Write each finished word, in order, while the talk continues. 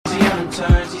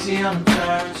easy on the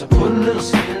turns. I put a little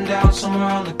spin down somewhere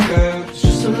on the curve. It's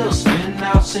just a little spin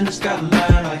out, sinners gotta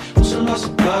learn. Like, what's the loss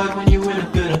of blood when you in a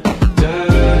bit of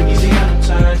dirt? Easy on the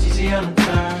turns, easy on the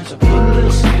turns. I put a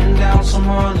little spin down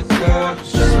somewhere on the curve.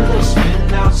 It's just a little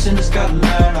spin out, sinners gotta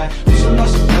learn. Like, what's the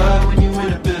loss of blood when you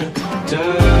in a bit of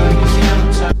dirt? Easy on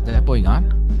the turns. Is that boy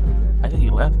gone? I think he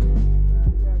left.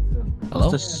 Hello?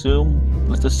 Let's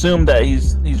assume that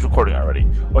he's recording already,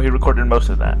 or he recorded most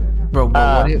of that. Bro,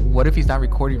 what if he's not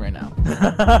recording right now?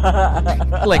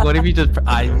 Like, what if he just...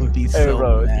 I would be so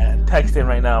bro, mad. text him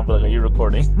right now and be like, are you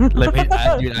recording?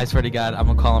 Dude, I swear to God, I'm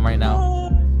gonna call him right now.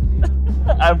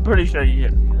 I'm pretty sure you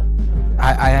hear.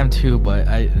 I am too, but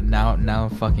now I'm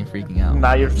fucking freaking out.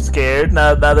 Now you're scared?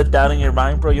 Now that's doubting your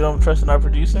mind, bro? You don't trust in our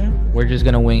producer? We're just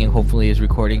gonna wing and hopefully he's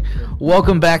recording.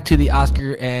 Welcome back to the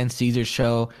Oscar and Caesar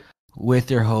show with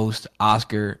your host,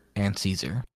 Oscar and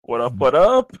Caesar. What up, what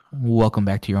up? Welcome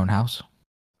back to your own house.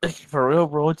 For real,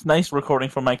 bro. It's nice recording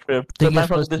from my crib.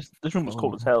 This room was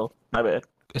cold as hell. My bad.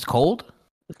 It's cold?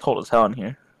 It's cold as hell in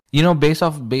here. You know,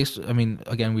 I mean,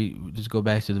 again, we just go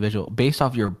back to the visual. Based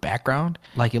off your background,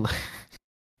 like it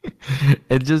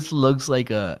just looks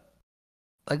like a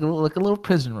little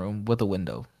prison room with a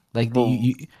window. Like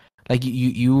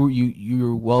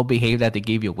you're well behaved that they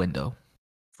gave you a window.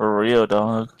 For real,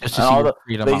 dog. Just to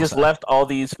see they just left all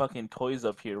these fucking toys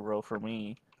up here, bro, for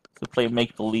me to play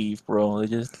make believe, bro. They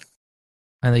just.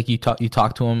 I think you talk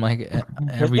to them like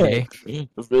every day.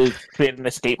 Create an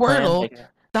escape Squirtle, plan.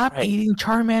 stop eating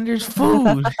Charmander's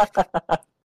food.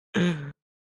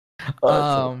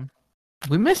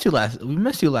 We missed you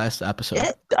last episode.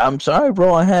 Yeah, I'm sorry,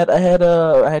 bro. I had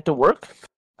to work.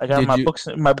 I got my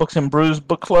books and brews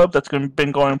book club. That's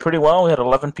been going pretty well. We had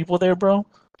 11 people there, bro.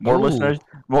 More listeners. It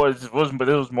was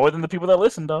more than the people that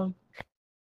listened, dog.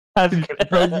 That's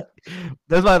why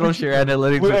I don't share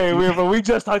analytics. We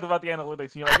just talked about the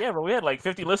analytics. And you're like, yeah, bro, we had like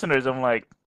 50 listeners. I'm like,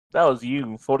 that was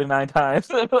you 49 times.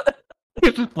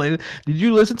 Did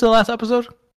you listen to the last episode?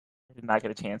 I did not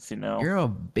get a chance to know. You're a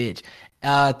bitch.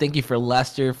 Thank you for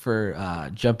Lester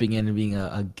for jumping in and being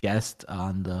a guest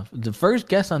on the first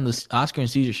guest on the Oscar and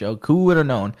Caesar show. Who would have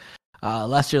known?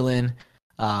 Lester Lynn.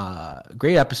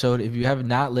 Great episode. If you have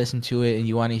not listened to it and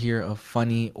you want to hear a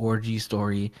funny orgy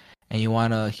story and you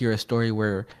want to hear a story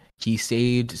where he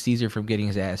saved Caesar from getting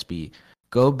his ass beat,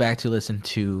 go back to listen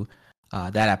to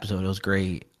that episode. It was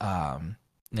great. And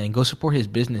go support his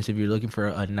business if you're looking for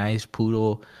a nice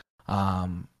poodle,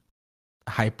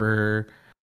 hyper.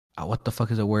 What the fuck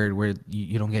is a word where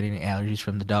you don't get any allergies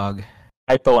from the dog?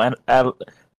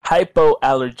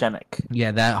 Hypoallergenic.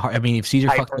 Yeah, that. I mean, if Caesar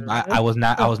fucked up, I was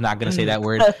not gonna say that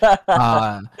word.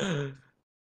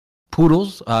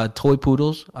 Poodles, toy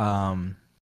poodles.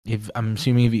 If I'm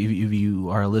assuming if you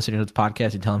are listening to this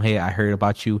podcast and tell him, hey, I heard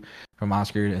about you from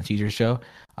Oscar and Caesar's show.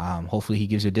 Hopefully he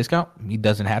gives you a discount. He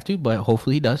doesn't have to, but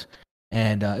hopefully he does.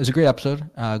 And it's a great episode.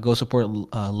 Go support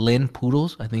Lynn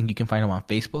Poodles. I think you can find him on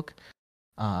Facebook.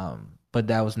 But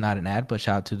that was not an ad. But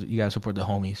shout out to you guys, support the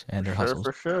homies and their hustles.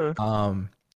 For sure.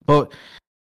 But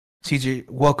Caesar,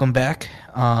 welcome back.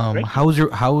 How was your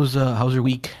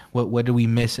week? What did we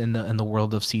miss in the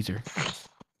world of Caesar?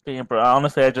 Yeah, bro.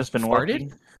 Honestly, I've just been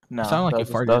working. No, sounded like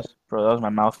you farted. Bro, that was my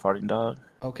mouth farting, dog.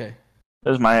 Okay. That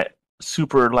was my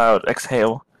super loud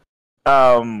exhale.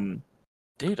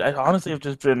 Dude, I honestly have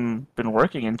just been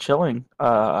working and chilling.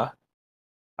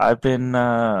 I've been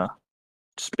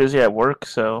just busy at work,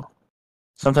 so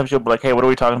sometimes you'll be like, hey, what are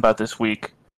we talking about this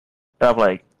week? And I'm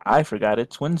like, I forgot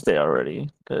it's Wednesday already,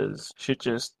 because shit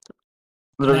just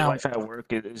literally life at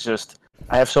work is just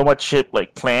I have so much shit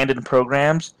like planned in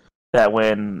programs that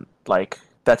when like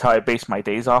that's how I base my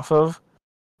days off of.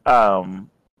 And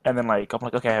then like I'm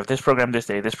like, okay, I have this program this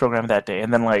day, this program that day,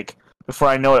 and then like before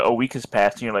I know it, a week has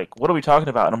passed, and you're like, what are we talking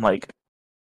about? And I'm like,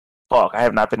 fuck, I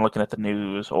have not been looking at the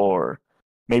news, or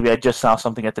maybe I just saw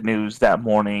something at the news that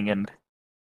morning, and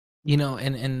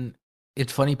and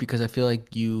it's funny because I feel like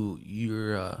you're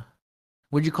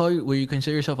would you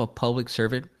consider yourself a public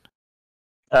servant?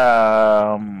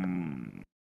 No.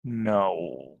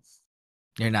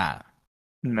 You're not.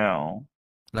 No.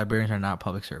 Librarians are not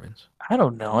public servants. I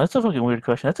don't know. That's a fucking weird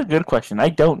question. That's a good question. I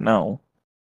don't know.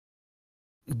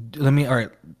 All right.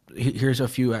 Here's a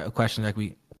few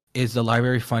questions. Is the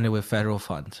library funded with federal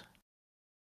funds?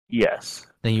 Yes.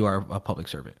 Then you are a public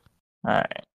servant. All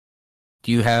right.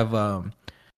 Do you have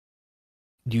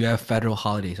federal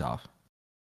holidays off?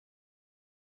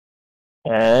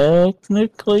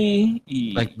 Technically,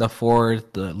 like the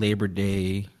 4th, the Labor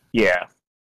Day. Yeah.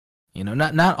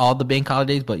 Not all the bank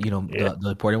holidays, but the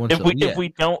important ones. If we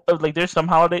don't like, there's some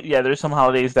holidays. Yeah, there's some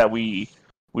holidays that we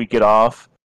get off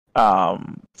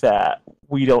that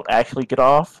we don't actually get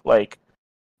off. Like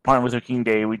Martin Luther King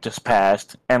Day, we just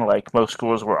passed, and like most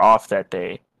schools were off that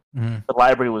day. Mm-hmm. The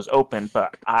library was open,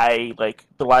 but I like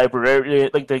the library,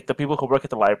 like the people who work at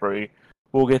the library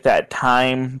will get that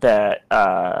time that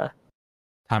Time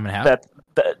and a half.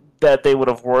 that they would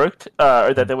have worked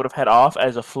or that they would have had off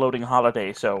as a floating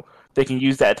holiday, so they can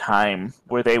use that time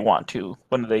where they want to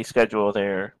when they schedule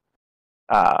their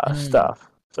stuff.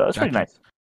 So it's pretty Gotcha. nice.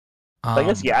 I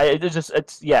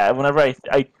guess yeah. Whenever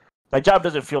I my job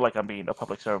doesn't feel like I'm being a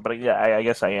public servant, but yeah, I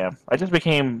guess I am. I just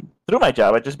became through my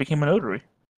job. I just became a notary.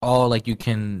 Oh, like you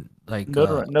can like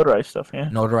Notarize stuff. Yeah.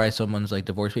 notarize someone's like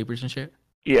divorce papers and shit.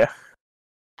 Yeah.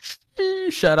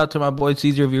 Shout out to my boy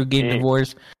Caesar if you're getting Hey.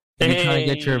 divorced. If you're trying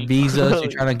to get your visas,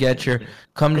 you're trying to get your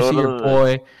come to Go see to your the-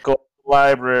 boy. Go to the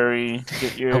library.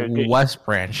 Get your West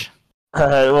Branch.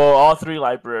 well, all 3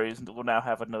 libraries will now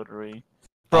have a notary.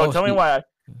 Bro, Oh, tell me so why.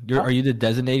 Are you the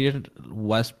designated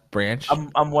West Branch?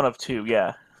 I'm one of 2.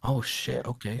 Yeah. Oh shit!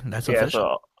 Okay, that's Yeah. official.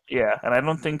 So yeah, and I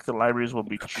don't think the libraries will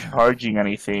be charging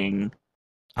anything.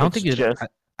 I don't think It's it's.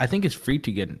 just I think it's free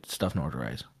to get stuff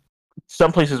notarized.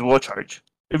 some places will charge.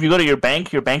 If you go to your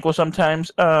bank will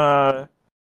sometimes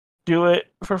do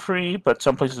it for free, but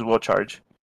some places will charge.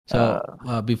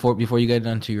 So before you get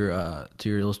into your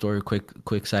little story,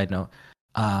 quick side note.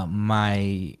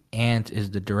 My aunt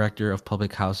is the director of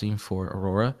public housing for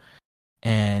Aurora,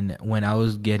 and when I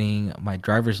was getting my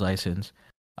driver's license,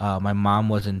 my mom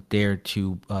wasn't there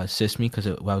to assist me because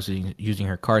I was using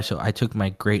her car. So I took my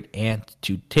great aunt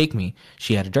to take me.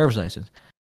 She had a driver's license,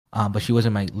 but she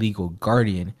wasn't my legal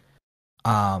guardian.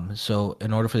 So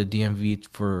in order for the DMV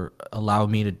for allow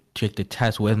me to take the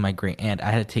test with my great aunt,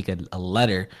 I had to take a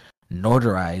letter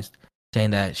notarized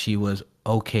saying that she was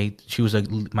okay. She was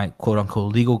my quote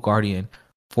unquote legal guardian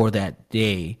for that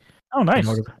day. Oh, nice.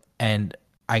 And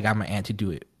I got my aunt to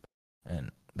do it,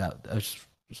 and that was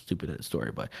a stupid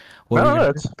story. But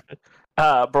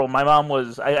bro, my mom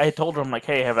was. I told her, I'm like,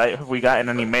 hey, have we gotten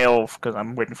any mail? Because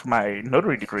I'm waiting for my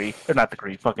notary degree, or not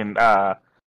degree, fucking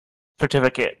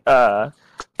certificate. And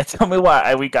tell me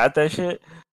why we got that shit.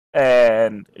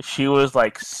 And she was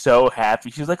like so happy.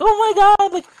 She was like, "Oh my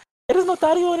god, like it is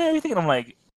notario and everything." And I'm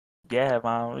like, "Yeah,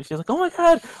 mom." She's like, "Oh my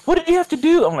god, what did you have to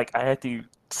do?" I'm like, "I had to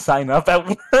sign up at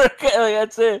work." Like,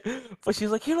 that's it. But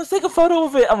she's like, "Here, let's take a photo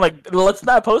of it." I'm like, "Let's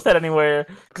not post that anywhere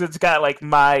because it's got like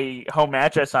my home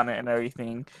address on it and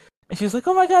everything." And she's like,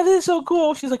 "Oh my god, this is so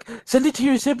cool." She's like, "Send it to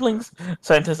your siblings."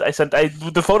 So I sent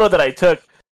the photo that I took,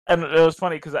 and it was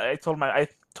funny because I told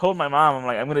my mom, I'm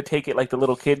like, I'm gonna take it like the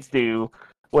little kids do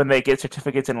when they get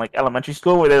certificates in like elementary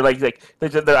school, where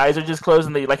they're their eyes are just closed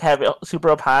and they like have it super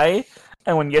up high.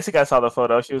 And when Jessica saw the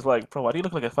photo, she was like, "Bro, why do you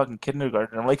look like a fucking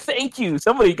kindergartner?" I'm like, "Thank you,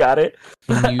 somebody got it."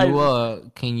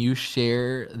 Can you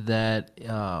share that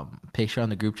picture on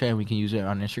the group chat and we can use it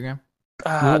on Instagram?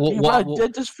 I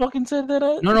just fucking said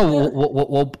that. No,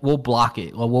 we'll block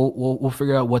it. We'll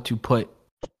figure out what to put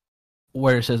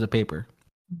where it says the paper.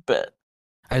 Bet.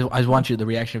 I just want the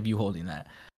reaction of you holding that.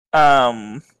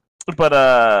 But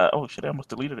oh shit, I almost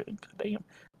deleted it. Damn.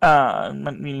 I'm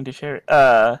not meaning to share it.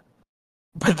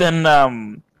 But then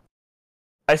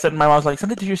I said, my mom's like,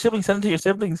 send it to your siblings. Send it to your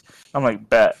siblings. I'm like,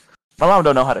 bet. My mom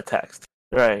don't know how to text,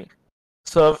 right?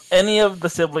 So if any of the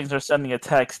siblings are sending a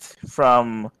text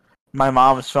from my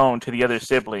mom's phone to the other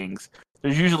siblings,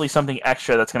 there's usually something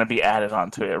extra that's going to be added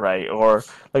onto it, right? Or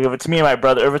like if it's me and my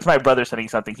brother, or if it's my brother sending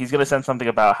something, he's going to send something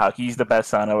about how he's the best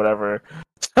son or whatever.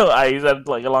 So I said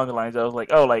like along the lines, I was like,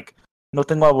 oh, like no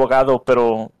tengo abogado,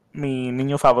 pero mi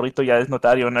niño favorito ya es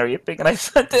notario and everything, and I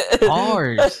sent it.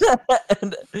 Ours.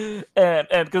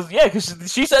 and because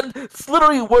she said it's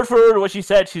literally word for word what she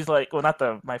said. She's like, well, not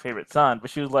my favorite son, but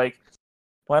she was like,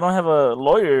 well, I don't have a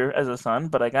lawyer as a son,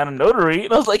 but I got a notary,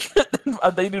 and I was like,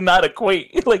 they do not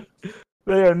equate. Like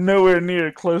they are nowhere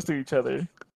near close to each other.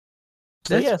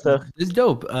 It's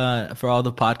dope. For all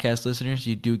the podcast listeners,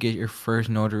 you do get your first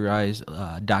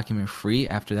notarized document free.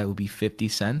 After that would be 50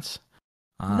 cents.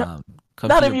 Not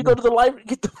if you go to the library.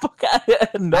 Get the fuck out of here.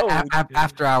 No.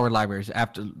 After our libraries.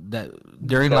 After that,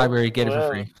 during library, get it for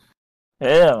free.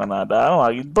 Yeah, no, I don't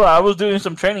like. But I was doing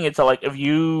some training. It's like if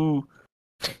you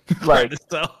like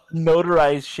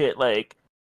notarize shit like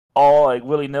all like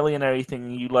willy nilly and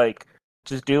everything, you like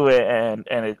just do it and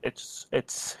it's I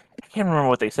can't remember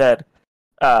what they said.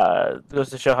 Goes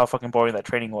to show how fucking boring that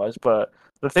training was. But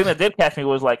the thing that did catch me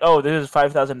was like, oh, this is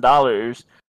 $5,000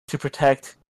 to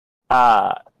protect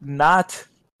not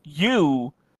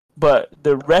you, but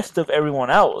the rest of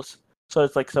everyone else. So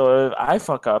it's like, so if I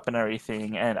fuck up and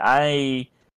everything, and I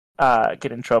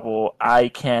get in trouble, I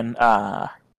can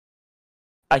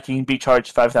be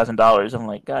charged $5,000. I'm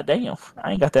like, god damn,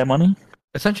 I ain't got that money.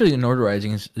 Essentially, the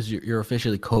notarizing is you're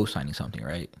officially co-signing something,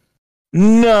 right?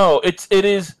 No, it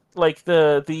is like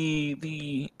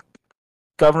the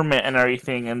government and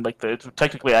everything, and like the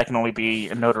technically I can only be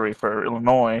a notary for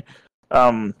Illinois.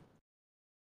 Um,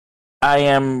 I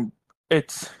am.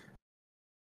 It's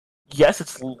yes,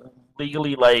 it's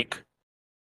legally like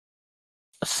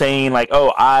saying like,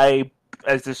 oh, I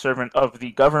as the servant of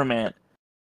the government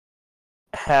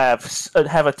have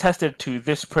attested to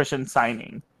this person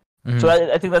signing. So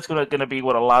Mm-hmm. I think that's gonna be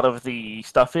what a lot of the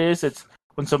stuff is. It's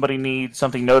when somebody needs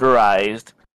something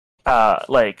notarized,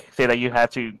 like say that you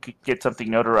have to get something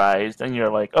notarized, and you're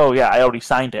like, oh yeah, I already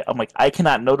signed it. I'm like, I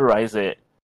cannot notarize it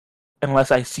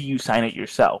unless I see you sign it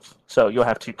yourself. So you'll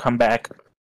have to come back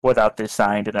without this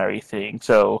signed and everything.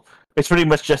 So it's pretty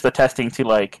much just attesting to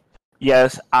like,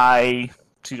 yes, I,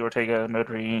 Cesar Ortega,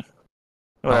 notary,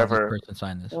 Oh, this whatever, person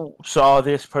signed this. saw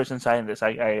this person sign this.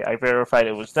 I verified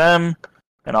it was them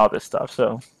and all this stuff.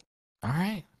 So All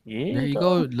right, there yeah, you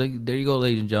go. dog. There you go,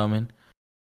 ladies and gentlemen.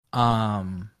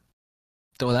 Um,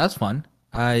 so that's fun.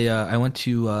 I went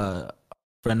to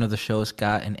friend of the show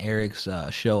Scott and Eric's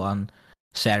show on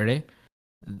Saturday.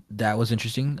 That was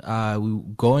interesting. We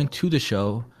going to the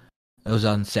show. It was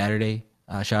on Saturday.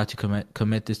 Shout out to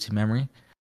commit this to memory.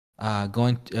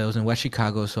 It was in West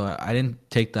Chicago, so I didn't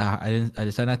take I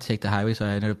decided not to take the highway, so I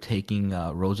ended up taking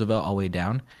Roosevelt all the way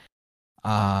down.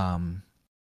 Um,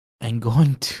 and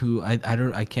going to I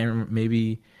can't remember,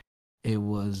 maybe it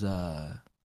was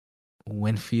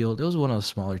Winfield. It was one of those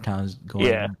smaller towns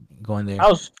Yeah. going there. I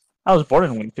was born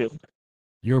in Winfield.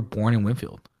 You were born in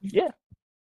Winfield. Yeah,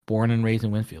 Born and raised in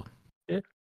Winfield. yeah.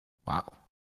 Wow.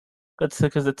 That's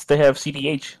because they have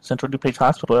CDH, Central DuPage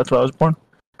Hospital. That's where I was born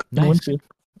in Nice. Winfield.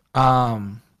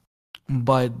 Um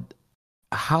but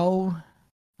how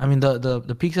I mean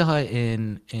the Pizza Hut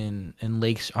in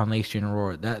Lakes on Lake Street and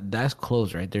Aurora, that's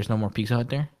closed, right? There's no more Pizza Hut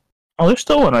there? Oh, there's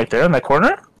still one right there in that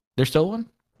corner. There's still one?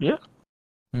 Yeah.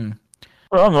 Hmm.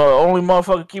 Well, I'm the only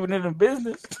motherfucker keeping it in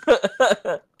business.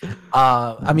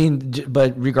 I mean,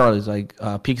 but regardless, like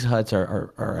Pizza Huts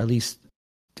are at least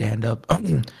stand up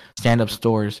stand up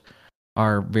stores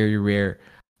are very rare.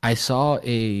 I saw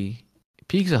a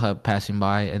Pizza Hut passing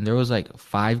by, and there was like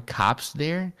 5 cops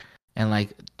there, and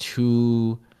like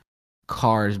 2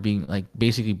 cars being like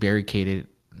basically barricaded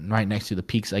right next to the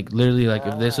pizza. Like literally, like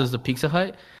if this was the Pizza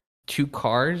Hut, 2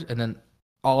 cars, and then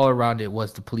all around it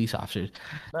was the police officers.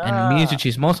 And me as a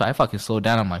chismoso, I fucking slowed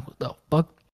down. I'm like, what the fuck?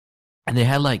 And they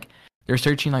had like they're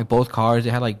searching like both cars.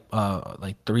 They had like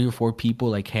 3 or 4 people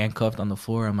like handcuffed on the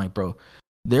floor. I'm like, bro,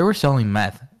 they were selling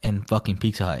meth in fucking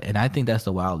Pizza Hut, and I think that's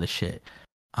the wildest shit.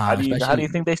 How do you Especially,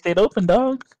 think they stayed open,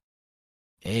 dog?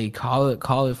 hey, call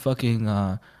it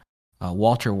fucking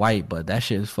Walter White, but that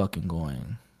shit is fucking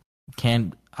going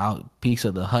can out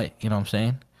Pizza the Hut. You know what I'm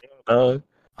saying? Dog.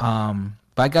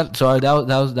 But I got so that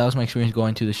was my experience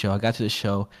going to the show. I got to the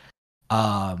show.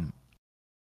 Um,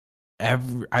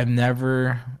 I've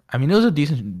never. I mean, it was a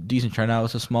decent turnout. It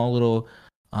was a small little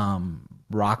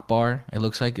rock bar. It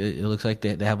looks like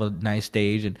they have a nice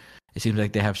stage, and it seems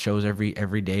like they have shows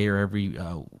every day or every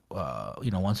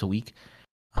once a week.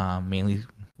 Mainly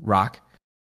rock.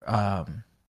 Um,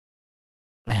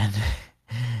 and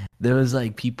there was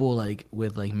like people like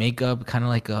with like makeup, kind of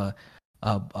like a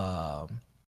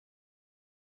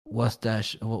what's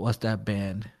that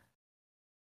band?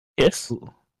 Yes.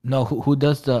 No, who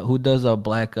does the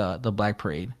black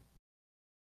parade?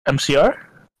 MCR.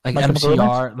 Like My Chemical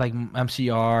Romance?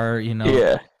 MCR,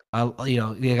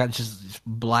 Yeah. they got just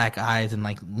black eyes and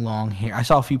like long hair. I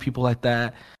saw a few people like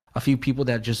that. A few people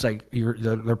that just like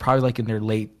they're probably like in their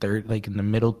like in the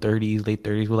middle 30s, late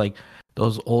 30s, with like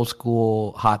those old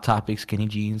school Hot Topic skinny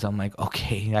jeans. I'm like,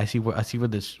 okay, I see where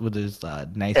this nice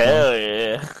one. Hell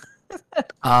yeah.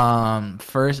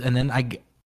 First, and then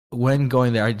when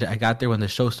going there, I got there when the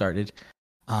show started.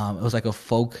 It was like a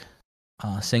folk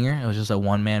singer. It was just a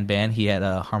one man band. He had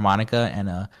a harmonica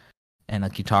and a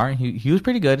guitar. He was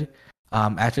pretty good.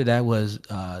 After that was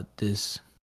this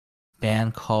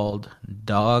band called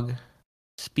Dog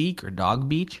Speak or Dog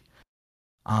Beach.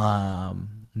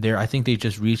 I think they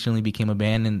just recently became a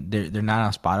band, and they're not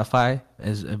on Spotify,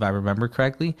 as if I remember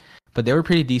correctly. But they were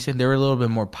pretty decent. They were a little bit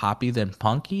more poppy than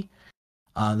punky.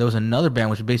 There was another band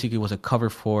which basically was a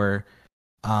cover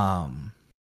um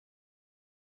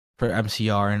for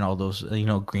MCR and all those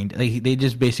Green. They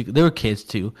just basically they were kids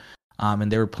too,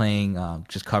 and they were playing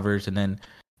just covers. And then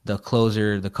the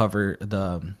closer,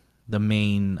 the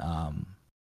main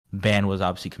band was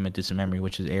obviously Committed to Memory,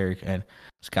 which is Eric and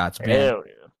Scott's band. Hell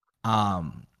yeah.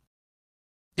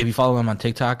 If you follow them on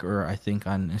TikTok or I think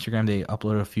on Instagram, they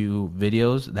upload a few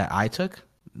videos that I took.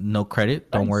 No credit,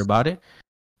 don't worry Nice. about it.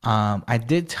 I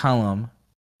did tell him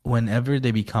whenever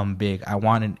they become big, I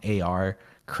want an AR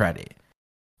credit.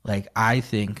 Like I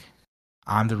think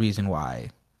I'm the reason why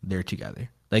they're together.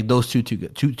 Like those two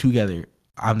together,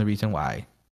 I'm the reason why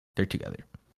they're together.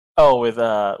 Oh, with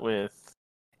Eric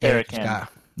Eric and and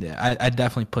Scott. Yeah, I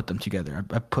definitely put them together.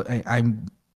 I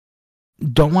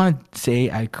don't want to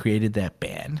say I created that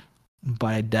band, but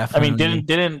I I mean, definitely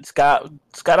didn't Scott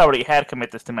already had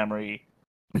commit this to memory?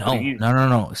 But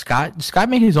no. Scott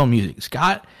made his own music.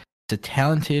 Scott is a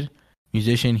talented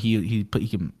musician. He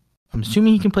can. I'm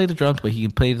assuming he can play the drums, but he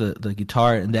can play the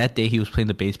guitar. And that day he was playing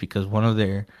the bass because one of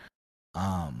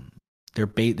um their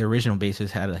original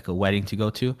bassist had like a wedding to go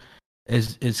to.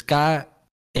 Is Scott,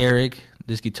 Eric,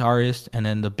 this guitarist, and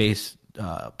then the bass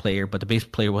player, but the bass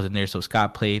player wasn't there, so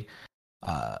Scott played.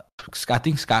 I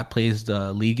think Scott plays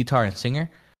the lead guitar and singer.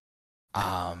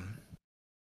 Um,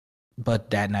 but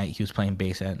that night he was playing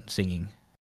bass and singing.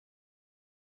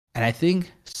 And I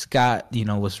think Scott,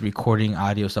 was recording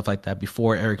audio stuff like that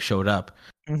before Eric showed up,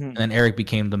 and then Eric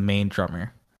became the main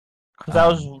drummer. Because that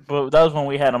was when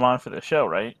we had him on for the show,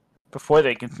 right? Before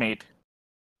they get made.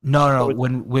 No.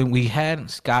 When we had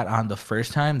Scott on the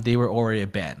first time, they were already a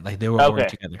band. Like they were already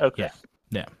together. Okay.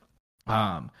 Yeah.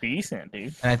 Decent,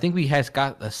 dude. And I think we had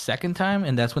Scott a second time,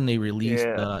 and that's when they released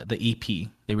the EP.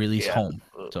 They released Home.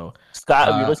 So Scott,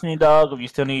 if you're listening, dog, if you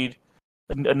still need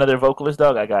another vocalist,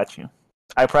 dog, I got you.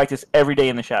 I practice every day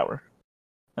in the shower,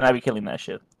 and I be killing that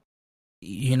shit.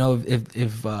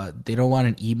 If they don't want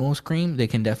an emo scream, they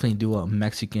can definitely do a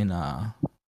Mexican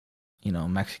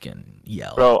Mexican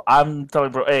yell. Bro, I'm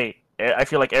telling bro, hey, I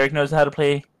feel like Eric knows how to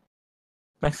play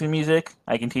Mexican music.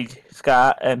 I can teach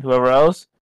Scott and whoever else.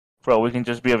 Bro, we can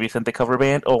just be a Vicente cover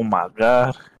band. Oh my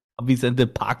god. Vicente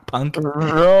Pac Punk.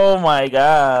 Oh my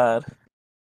god.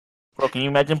 Bro, can you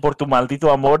imagine Por Tu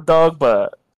Maldito Amor, dog?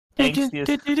 But Por Tu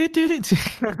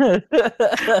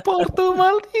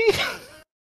Maldito.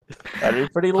 That'd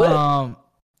be pretty lit.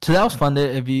 So that was fun.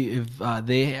 If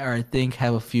they are, I think,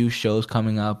 have a few shows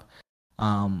coming up,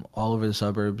 all over the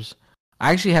suburbs.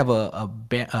 I actually have a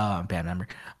band member.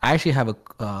 I actually have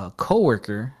a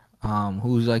coworker,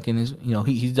 who's like in his,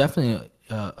 he's definitely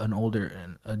an older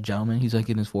a gentleman. He's like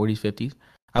in his 40s, 50s.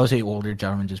 I would say older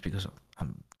gentleman just because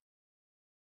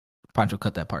Pancho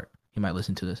cut that part. He might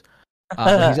listen to this.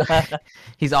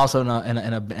 He's also in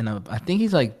a I think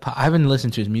he's like, I haven't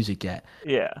listened to his music yet.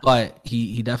 Yeah. But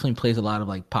he definitely plays a lot of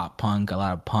like pop punk, a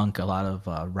lot of punk, a lot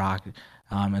of rock.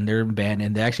 And they're a band,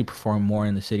 and they actually perform more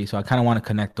in the city. So I kind of want to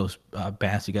connect those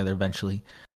bands together eventually.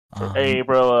 Hey,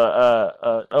 bro,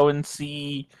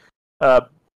 ONC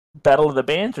Battle of the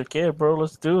Bands, okay, bro,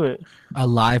 let's do it. A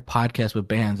live podcast with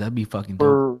bands, that'd be fucking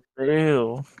dope. For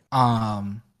real.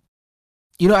 I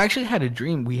actually had a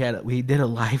dream. We did a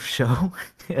live show.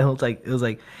 It was like,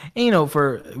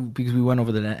 because we went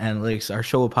over the analytics, our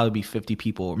show would probably be 50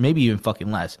 people, or maybe even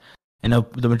fucking less, and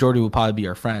the majority would probably be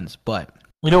our friends. But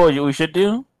you know what we should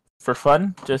do for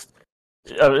fun? Just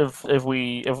if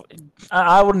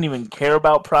I wouldn't even care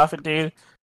about profit, dude.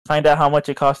 Find out how much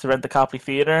it costs to rent the Copley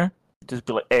Theater. Just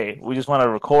be like, hey, we just want to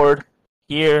record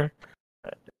here.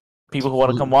 People who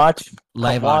want to come watch,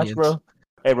 live audience, bro.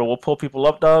 Hey, bro, we'll pull people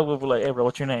up, dog. We'll be like, hey, bro,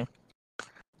 what's your name?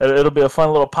 It'll be a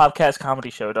fun little podcast comedy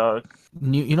show, dog.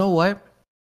 You know what?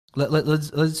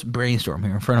 Let's brainstorm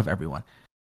here in front of everyone.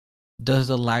 Does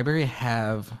the library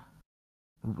have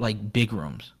like big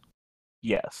rooms?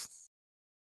 Yes.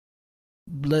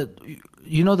 I don't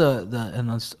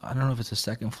know if it's the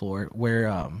second floor where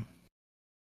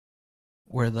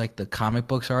like the comic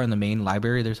books are in the main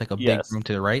library. There's like a big room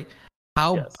to the right.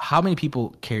 How many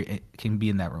people can be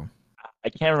in that room? I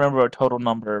can't remember a total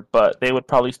number, but they would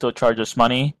probably still charge us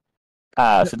money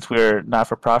since we're not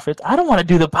for profit. I don't want to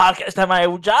do the podcast at my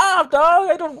job, dog.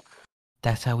 I don't.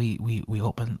 That's how we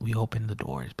open the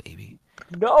doors, baby.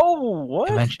 No,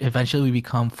 what? Eventually, we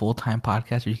become full-time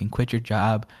podcasters. You can quit your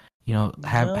job.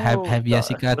 Have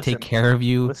Jessica take care of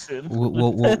you. Listen.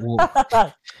 We'll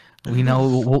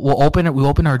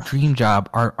open our dream job,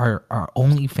 our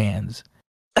OnlyFans.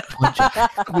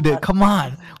 Come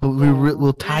on,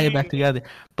 we'll tie it back together.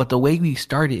 But the way we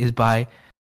started is by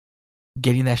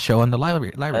getting that show in the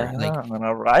library.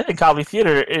 I think Copley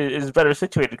Theater is better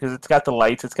situated because it's got the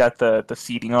lights, it's got the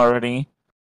seating already.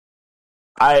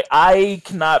 I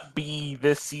cannot be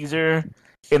this Caesar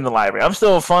in the library. I'm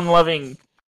still a fun-loving,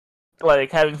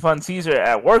 like having fun Caesar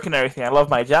at work and everything. I love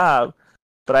my job,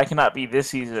 but I cannot be this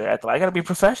Caesar at the. I gotta be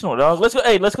professional, dog. Let's go.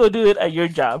 Hey, let's go do it at your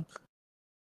job.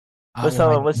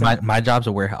 Listen. My job's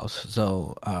a warehouse,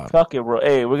 so fuck it, bro.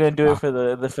 Hey, we're gonna do it for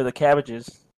the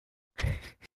cabbages.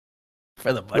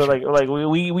 For the so like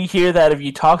we hear that if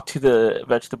you talk to the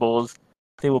vegetables,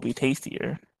 they will be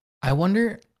tastier. I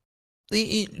wonder,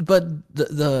 but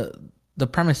the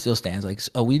premise still stands. Like,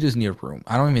 oh, we just need a room.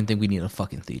 I don't even think we need a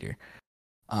fucking theater.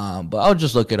 But I'll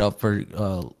just look it up for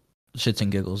shits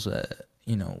and giggles.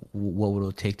 What would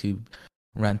it take to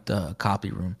rent a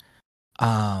copy room?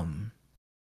 Where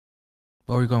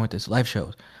are we going with this? Live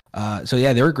shows. So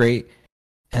yeah, they were great.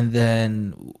 And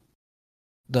then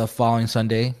the following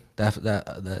Sunday,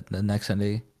 the next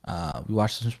Sunday, we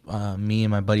watched me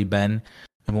and my buddy Ben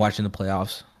and watching the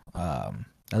playoffs.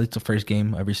 At least the first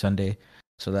game every Sunday.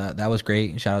 So that was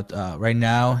great. Shout out right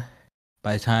now,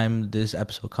 by the time this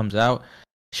episode comes out,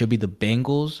 should be the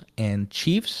Bengals and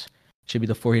Chiefs. Should be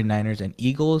the 49ers and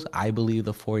Eagles. I believe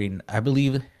the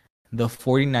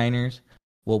 49ers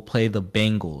will play the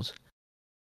Bengals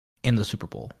in the Super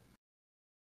Bowl.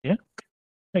 Yeah,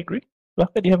 I agree.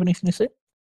 Rafa, do you have anything to say?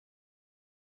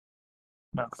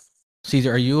 No.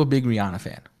 Caesar, are you a big Rihanna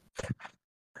fan?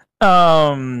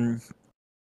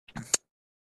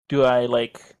 Do I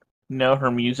know her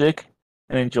music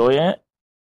and enjoy it?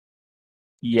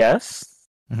 Yes.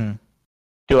 Mm-hmm.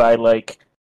 Do I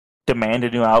demand a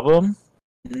new album?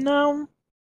 No.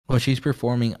 Well, she's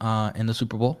performing in the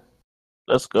Super Bowl.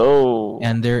 Let's go.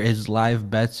 And there is live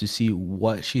bets to see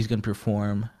what she's gonna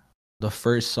perform. The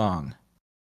first song.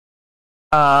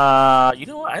 You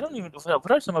know what? I don't even.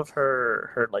 What are some of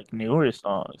her newer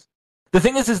songs? The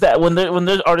thing is that when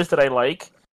there's artists that I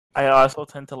like, I also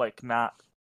tend to not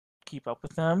keep up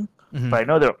with them. Mm-hmm. But I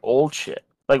know they're old shit.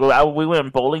 We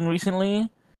went bowling recently,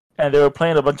 and they were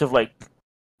playing a bunch of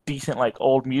decent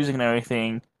old music and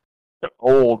everything. They're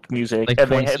old music, like and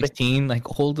 2016,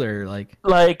 older,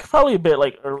 probably a bit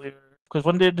earlier. Because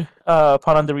when did "Put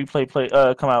on the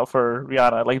Replay" come out for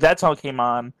Rihanna? That song came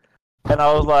on, and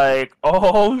I was like,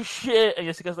 "Oh shit!" And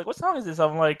Jessica's like, "What song is this?"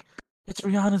 I'm like, "It's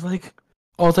Rihanna's."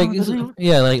 Oh, it's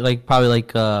probably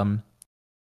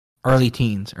early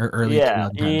teens or early.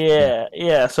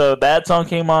 Yeah. So that song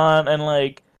came on, and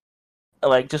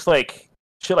just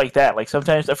shit like that.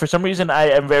 Sometimes, for some reason, I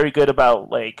am very good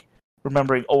about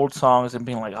remembering old songs and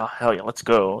being like, "Oh hell yeah, let's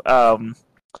go."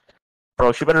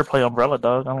 Bro, she better play Umbrella,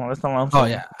 dog. I don't know. That's not what I'm saying. Oh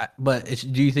yeah, but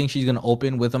do you think she's gonna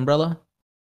open with Umbrella?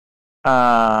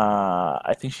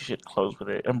 I think she should close with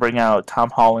it and bring out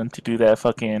Tom Holland to do that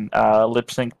fucking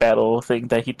lip sync battle thing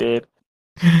that he did.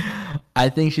 I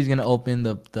think she's gonna open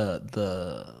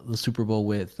the Super Bowl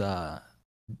with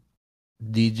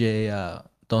DJ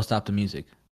Don't Stop the Music.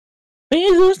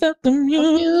 Please don't stop the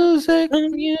music.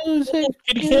 Music.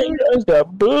 You guys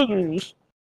got boogers.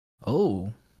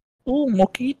 Oh. Oh,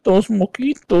 moquitos.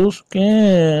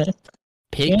 ¿Qué?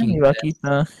 Picking.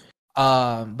 Raquita.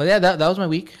 But yeah, that was my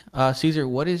week. Caesar,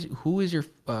 who was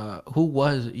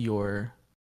your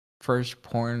first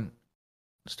porn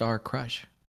star crush?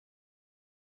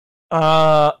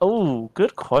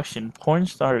 Good question. Porn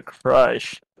star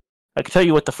crush. I can tell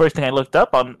you what the first thing I looked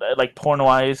up on, porn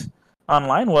wise,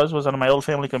 online was on my old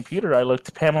family computer. I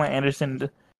looked Pamela Anderson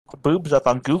boobs up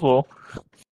on Google.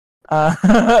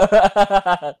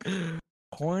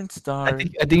 Porn star. I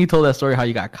think you told that story how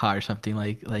you got caught or something.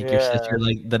 Your sister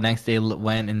the next day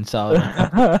went and saw it.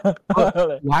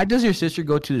 Why does your sister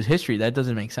go to the history? That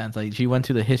doesn't make sense. She went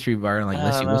to the history bar and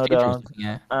let's see what's interesting.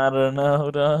 Yeah. I don't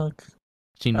know, dog.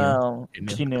 She knew.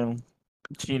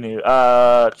 She knew.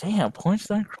 Damn, porn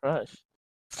star crush.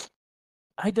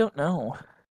 I don't know.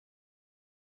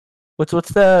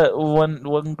 What's that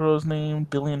one girl's name?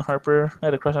 Billion Harper. I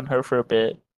had a crush on her for a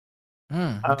bit.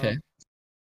 Okay.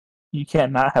 You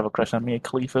can't not have a crush on Mia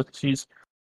Khalifa. She's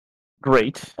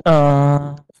great.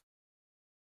 I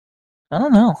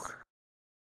don't know.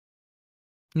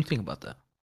 Let me think about that.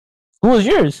 Who was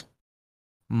yours?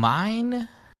 Mine.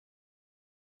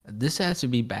 This has to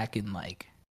be back in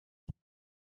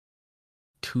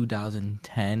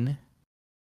 2010,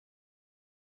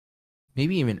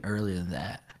 maybe even earlier than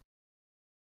that.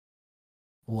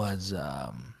 Was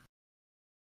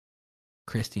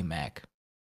Christy Mack.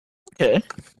 Okay.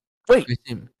 Wait.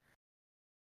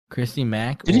 Christy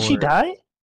Mack. Didn't she die?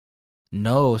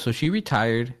 No, so she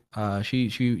retired.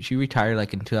 She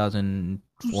retired in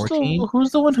 2014. Who's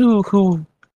the one who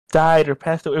died or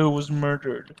passed away or was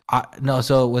murdered? No,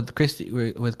 so with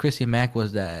Christy Mack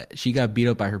was that she got beat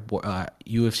up by her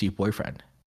UFC boyfriend.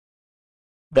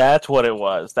 That's what it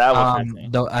was. That was her name.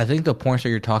 I think the porn star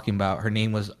you're talking about, her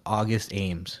name was August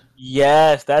Ames.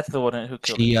 Yes, that's the one who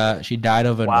killed her. She died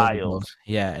of an overdose.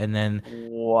 Yeah, and then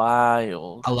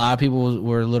wild. A lot of people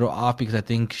were a little off because I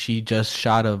think she just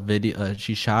shot a video.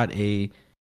 She shot a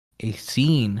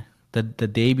scene the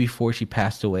day before she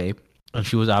passed away, and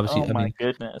she was obviously. Oh my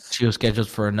goodness! She was scheduled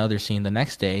for another scene the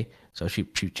next day, so she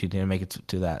didn't make it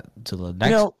to the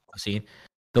next scene.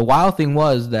 the wild thing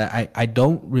was that I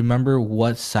don't remember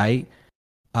what site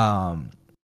the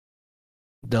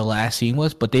last scene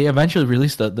was, but they eventually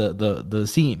released the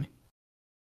scene.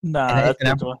 Nah, And, I, that's and,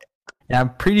 I'm, that's what- and I'm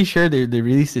pretty sure they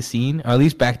released the scene, or at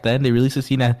least back then they released the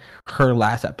scene at her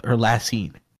last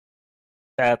scene.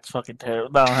 that's fucking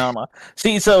terrible. No, hell no.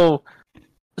 See, so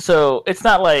it's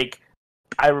not like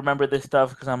I remember this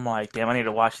stuff because I'm like, damn, I need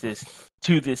to watch this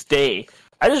to this day.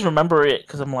 I just remember it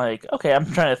because I'm like, okay, I'm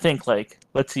trying to think, like,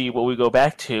 let's see what we go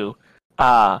back to.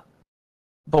 Uh,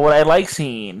 but what I like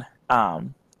seeing,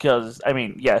 because I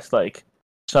mean, yes, like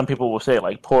some people will say,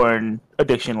 like porn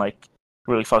addiction, like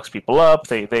really fucks people up.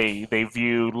 They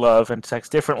view love and sex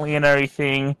differently and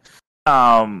everything.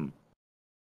 Um,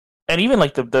 and even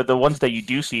like the ones that you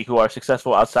do see who are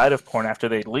successful outside of porn after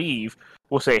they leave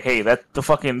will say, hey, that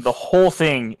the whole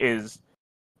thing is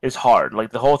hard.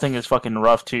 Like the whole thing is fucking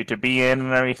rough to be in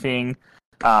and everything.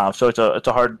 So it's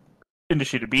a hard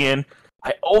industry to be in.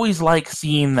 I always like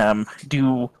seeing them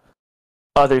do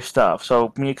other stuff.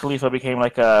 So Mia Khalifa became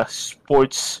like a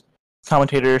sports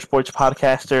commentator, sports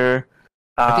podcaster.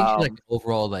 I think she's like Um,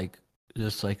 overall like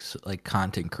just like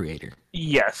content creator.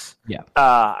 yes.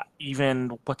 Yeah.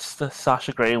 Even what's the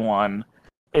Sasha Grey one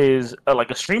is like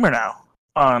a streamer now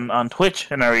on Twitch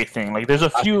and everything. Like there's a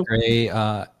few. Gray,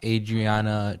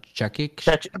 Adriana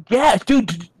Chekic. Yeah,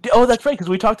 dude. Oh, that's right. Because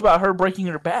we talked about her breaking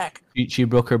her back. She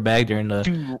broke her back during the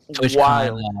Dude, TwitchCon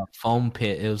wild. foam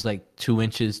pit. It was like 2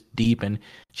 inches deep, and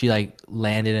she like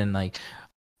landed and like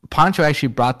Poncho actually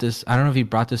brought this. I don't know if he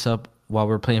brought this up while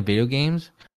we were playing video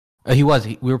games. We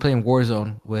were playing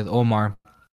Warzone with Omar.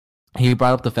 He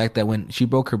brought up the fact that when she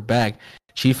broke her back,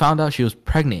 she found out she was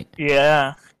pregnant,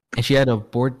 Yeah. and she had to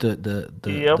abort Yep.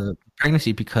 the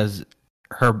pregnancy because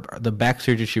the back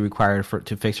surgery she required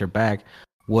to fix her back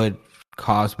would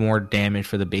cause more damage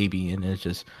for the baby, and it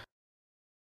just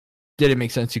didn't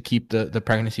make sense to keep the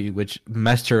pregnancy, which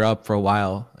messed her up for a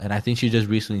while. And I think she just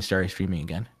recently started streaming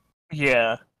again.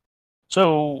 Yeah.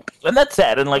 So, and that's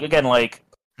sad. And like again,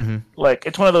 Mhm. like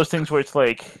it's one of those things where it's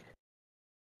like,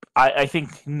 I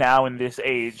think now in this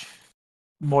age,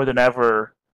 more than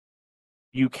ever,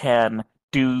 you can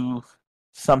do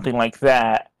something like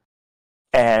that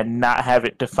and not have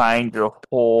it define your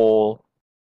whole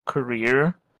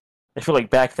career. I feel like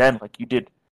back then, like you did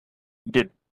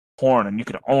porn and you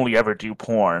could only ever do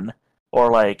porn, or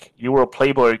like you were a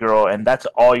Playboy girl and that's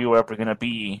all you were ever gonna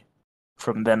be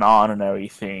from then on and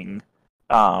everything.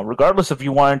 Regardless if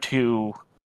you wanted to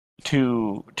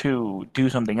do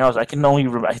something else, I can only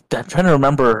I'm trying to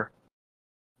remember.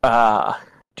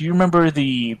 Do you remember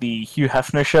the Hugh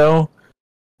Hefner show?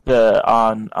 The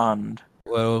on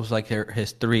Well, it was like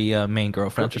his three main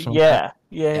girlfriends or something. yeah.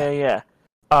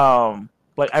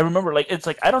 Like I remember, like it's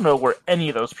like I don't know where any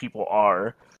of those people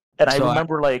are, and I So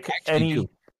remember like I actually any. do.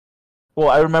 Well,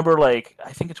 I remember like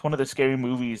I think it's one of the scary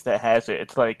movies that has it.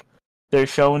 It's like they're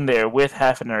shown there with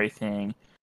half and everything,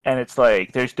 and it's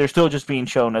like they're still just being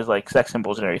shown as like sex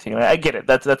symbols and everything. I get it.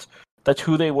 That's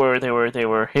who they were. They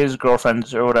were his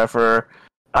girlfriends or whatever.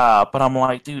 But I'm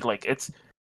like, dude, like it's.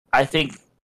 I think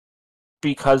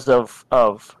because of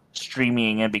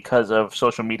streaming and because of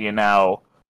social media now,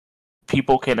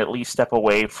 people can at least step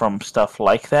away from stuff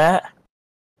like that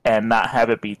and not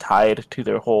have it be tied to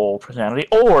their whole personality.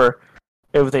 Or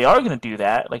if they are going to do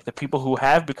that, like the people who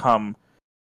have become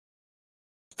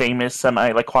famous,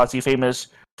 semi like quasi famous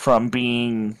from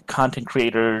being content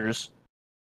creators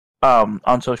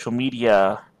on social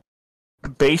media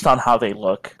based on how they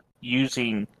look,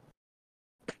 using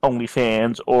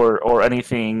OnlyFans or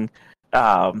anything,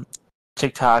 um,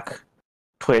 TikTok,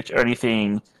 Twitch, or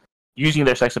anything, using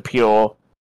their sex appeal,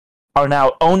 are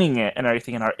now owning it and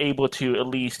everything, and are able to at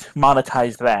least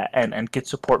monetize that and get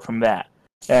support from that.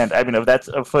 And I mean, if that's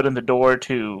a foot in the door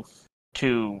to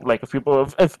like if people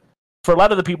if for a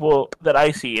lot of the people that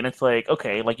I see, and it's like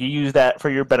okay, like you use that for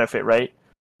your benefit, right?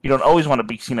 You don't always want to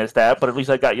be seen as that, but at least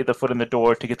I got you the foot in the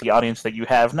door to get the audience that you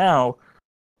have now,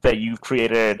 that you've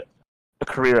created a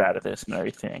career out of this and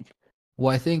everything.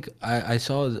 Well, I think I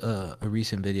saw a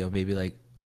recent video, maybe like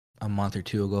a month or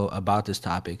two ago, about this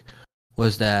topic.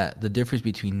 Was that the difference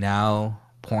between now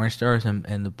porn stars and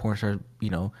the porn stars,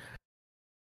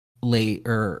 late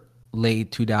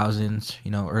 2000s,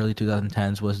 early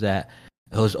 2010s, was that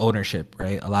it was ownership,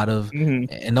 right? A lot of,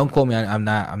 Mm-hmm. and don't quote me, I'm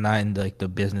not in like the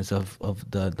business of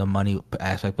the money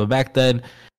aspect, but back then,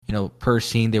 per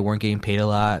scene they weren't getting paid a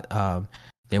lot.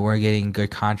 They weren't getting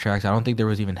good contracts. I don't think there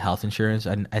was even health insurance.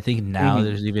 I think now Mm-hmm.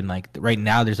 there's even like right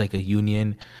now there's like a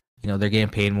union. They're getting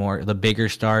paid more. The bigger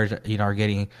stars, are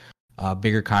getting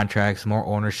bigger contracts, more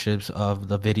ownerships of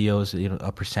the videos,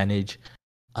 a percentage.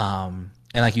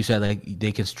 And like you said, like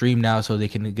they can stream now, so they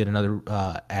can get another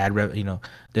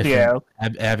different Yeah,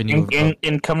 avenue of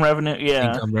income revenue.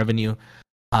 Yeah, income revenue.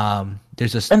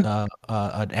 There's and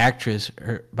an actress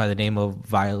by the name of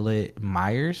Violet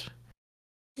Myers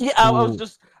yeah, who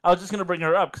I was just gonna bring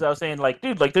her up because I was saying like,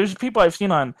 dude, like there's people I've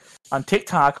seen on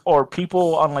TikTok or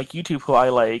people on like YouTube who I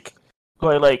like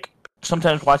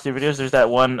sometimes watch their videos. There's that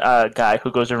one guy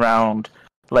who goes around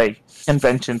like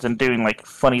conventions and doing like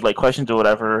funny like questions or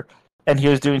whatever, and he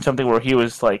was doing something where he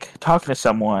was like talking to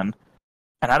someone,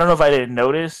 and I don't know if I didn't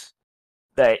notice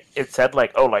that it said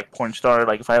like, oh, like porn star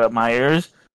like Violet Myers,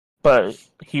 but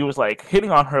he was like hitting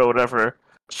on her or whatever.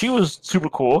 She was super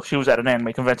cool. She was at an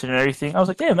anime convention and everything. I was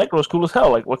like, damn, that girl's cool as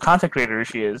hell. Like, what content creator is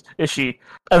she?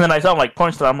 And then I saw like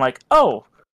porn star. I'm like, oh,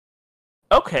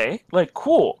 okay, like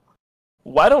cool.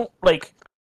 Why don't like?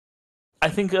 I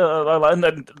think and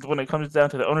then when it comes down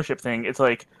to the ownership thing, it's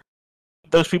like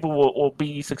those people will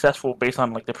be successful based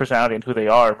on like their personality and who they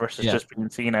are versus yeah. just being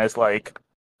seen as like,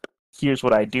 here's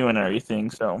what I do and everything.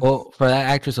 So Well, for that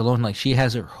actress alone, like she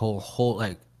has her whole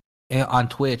like on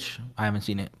Twitch. I haven't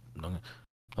seen it.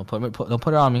 Don't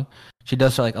put it on me. She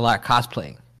does like a lot of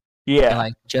cosplaying, and yeah,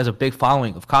 like she has a big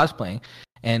following of cosplaying.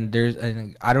 And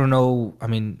I don't know. I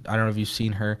mean, I don't know if you've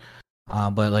seen her,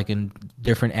 but like in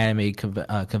different anime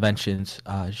conventions,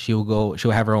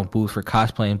 She'll have her own booth for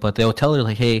cosplaying, but they'll tell her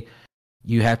like, hey,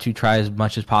 you have to try as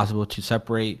much as possible to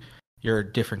separate your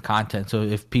different content. So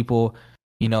if people,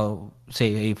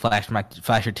 say, hey, flash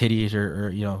your titties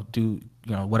or do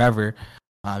whatever,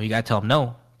 you gotta tell them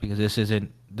no because this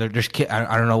isn't. There's kid.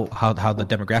 I don't know how the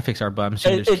demographics are, but I'm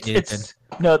assuming there's kids. it's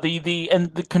no the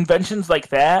conventions like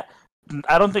that.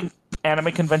 I don't think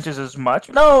anime conventions as much.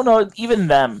 No, even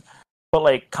them. But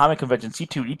like comic conventions,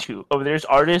 C2E2. Over there's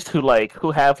artists who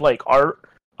have like art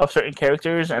of certain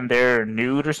characters and they're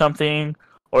nude or something,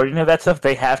 or that stuff.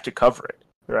 They have to cover it,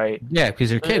 right? Yeah, because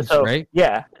they're kids, So right?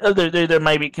 yeah, there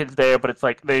might be kids there, but it's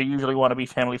like they usually want to be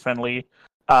family friendly.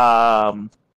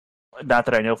 Um, Not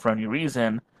that I know for any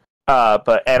reason.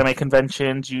 But anime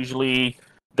conventions usually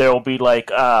there will be like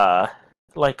a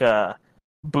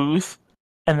booth,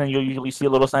 and then you'll usually see a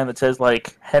little sign that says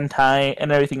like hentai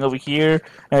and everything over here,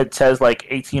 and it says like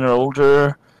 18 or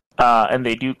older, and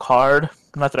they do card.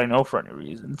 Not that I know for any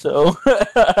reason. So,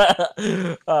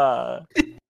 um,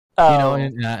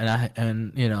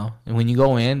 And when you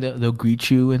go in, they'll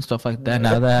greet you and stuff like that.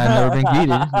 Now that I've never been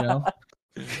greeted.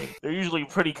 They're usually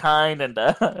pretty kind and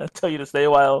tell you to stay a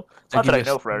while. Not that I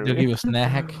know for They'll give you a everything.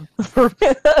 snack.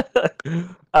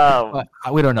 um,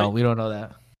 But we don't know. We don't know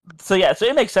that. so yeah, so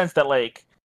it makes sense that like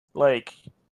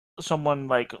someone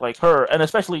like her, and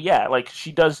especially like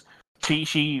she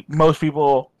most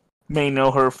people may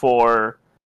know her for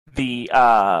the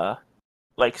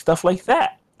like stuff like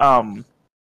that. Or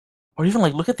even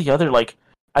like look at the other like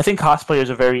I think cosplayers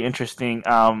are a very interesting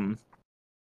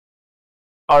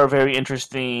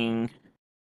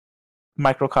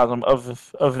microcosm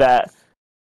of that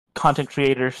content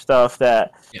creator stuff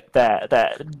that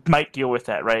might deal with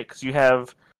that, right? Because you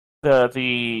have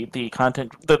the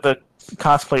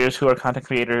cosplayers who are content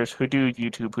creators who do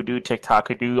YouTube, who do TikTok,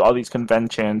 who do all these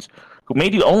conventions, who may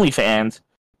do OnlyFans,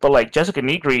 but like Jessica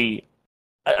Nigri,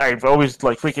 I've always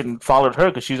like freaking followed her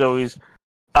because she's always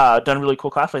done really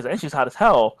cool cosplays and she's hot as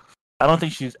hell. I don't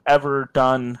think she's ever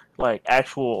done like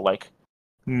actual like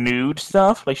nude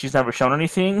stuff. Like she's never shown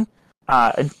anything.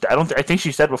 And I think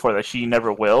she said before that she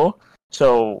never will.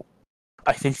 So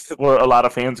I think where a lot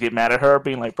of fans get mad at her,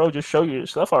 being like, "Bro, just show your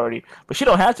stuff already." But she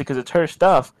don't have to because it's her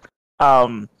stuff.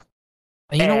 And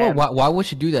you know what? Why would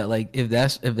she do that? Like, if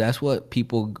that's what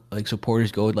people like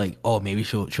supporters go like, oh, maybe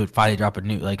she'll finally drop a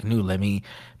new. Let me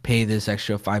pay this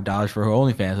extra $5 for her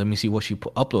OnlyFans. Let me see what she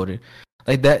uploaded.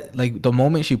 Like that. Like the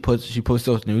moment she puts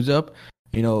those news up,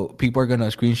 people are gonna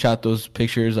screenshot those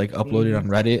pictures, like upload it on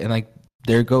Reddit, and like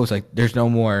there it goes. Like there's no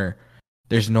more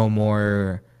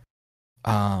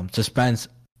suspense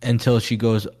until she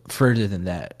goes further than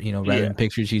that. Rather than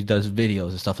pictures, she does videos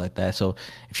and stuff like that. So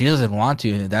if she doesn't want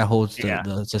to, that holds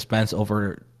the suspense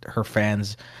over her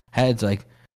fans' heads. Like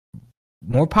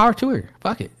more power to her.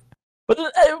 Fuck it. But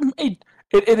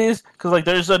it is because like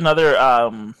there's another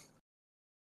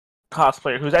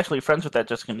cosplayer who's actually friends with that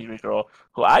Jessica Nigri girl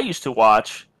who I used to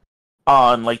watch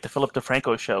on like the Philip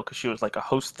DeFranco show because she was like a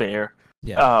host there.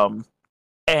 Yeah.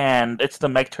 And it's the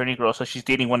Meg Turney girl, so she's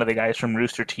dating one of the guys from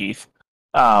Rooster Teeth.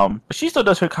 But she still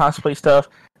does her cosplay stuff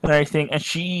and everything, and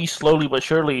she slowly but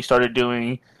surely started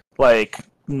doing like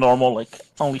normal like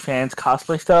OnlyFans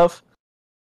cosplay stuff,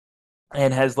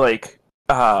 and has like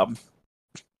and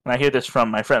I hear this from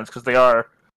my friends because they are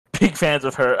big fans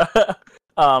of her.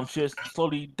 She has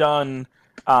slowly done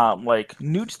like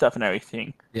nude stuff and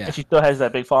everything. Yeah. And she still has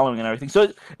that big following and everything.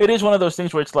 So it is one of those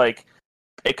things where it's like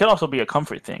it could also be a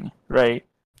comfort thing, right?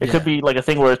 It could be like a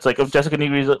thing where it's like if Jessica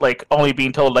Negri's like only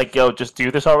being told like, "Yo, just do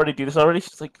this already, do this already."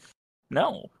 She's like,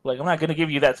 "No, like I'm not gonna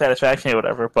give you that satisfaction or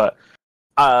whatever." But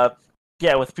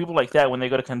yeah, with people like that when they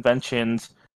go to conventions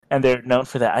and they're known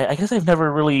for that, I guess I've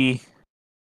never really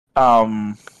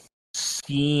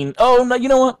seen. Oh no, you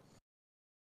know what?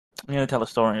 I'm gonna tell a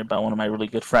story about one of my really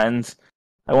good friends.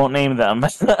 I won't name them.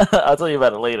 I'll tell you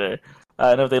about it later.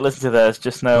 And if they listen to this,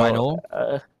 just know. Do I know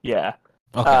him? Yeah.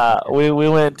 Okay. We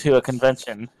went to a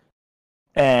convention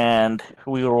and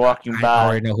we were walking I by.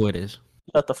 already know who it is.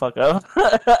 Shut the fuck up.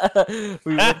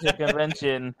 We went to a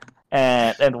convention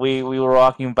and we were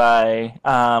walking by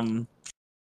and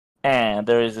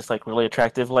there is this like really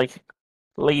attractive like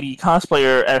lady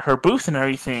cosplayer at her booth and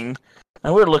everything.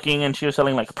 And we were looking and she was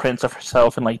selling like prints of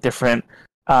herself and like different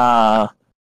um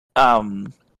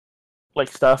like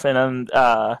stuff and then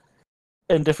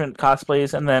in different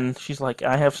cosplays and then she's like,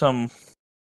 I have some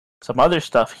other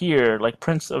stuff here, like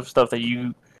prints of stuff that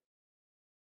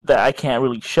I can't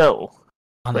really show.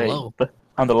 On the low. But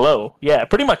on the low. Yeah,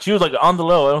 pretty much she was like on the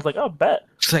low. I was like, oh bet.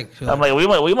 It's like, I'm like,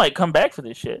 we might come back for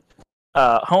this shit.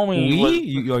 Homie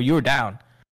you were down.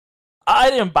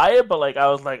 I didn't buy it, but like I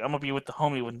was like, I'm gonna be with the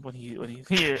homie when he's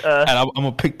here. And I'm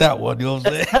gonna pick that one, you know what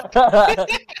I'm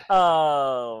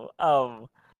saying?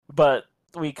 But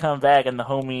we come back and the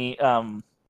homie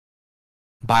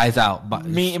buys out.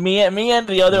 Me and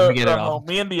the other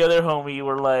homie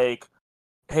were like,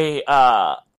 hey,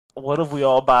 what if we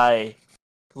all buy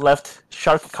left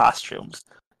shark costumes?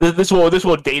 This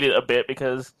will date it a bit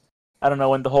because I don't know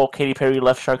when the whole Katy Perry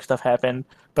left shark stuff happened,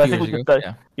 but I think we just thought,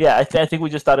 I think we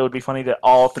just thought it would be funny that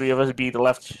all three of us be the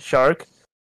left shark.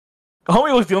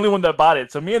 Homie was the only one that bought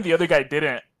it, so me and the other guy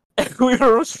didn't. We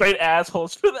were straight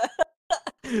assholes for that.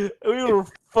 We were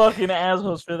fucking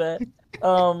assholes for that.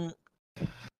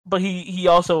 But he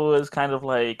also was kind of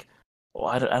like, well,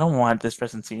 I don't want this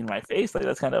person seeing my face. Like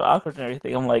that's kind of awkward and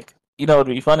everything. I'm like, you know,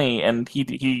 it'd be funny, and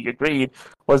he agreed.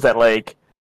 Was that like,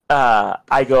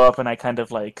 I go up and I kind of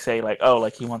like say like, oh,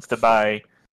 like he wants to buy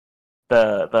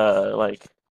the like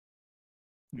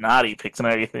naughty pics and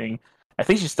everything. I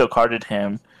think she still carded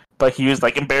him, but he was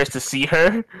like embarrassed to see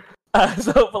her.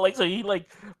 So he like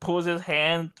pulls his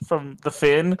hand from the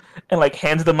fin and like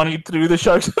hands the money through the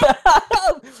shark's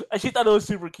mouth. And she thought it was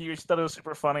super cute. She thought it was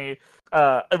super funny.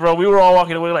 Bro, we were all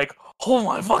walking away like, oh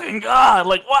my fucking god,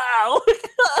 like wow.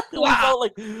 Wow.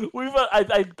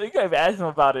 I think I've asked him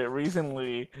about it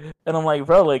recently, and I'm like,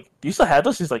 bro, like, do you still have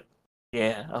those? He's like,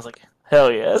 yeah. I was like,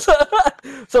 hell yes.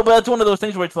 So, but that's one of those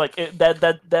things where it's like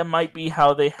that might be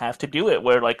how they have to do it.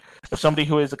 Where like if somebody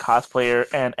who is a cosplayer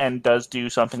and does do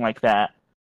something like that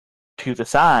to the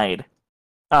side,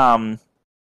 may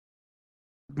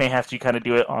have to kind of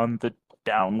do it on the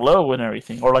down low and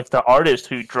everything, or like the artist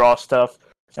who draw stuff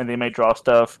and they may draw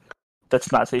stuff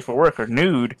that's not safe for work or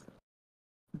nude.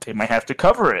 They might have to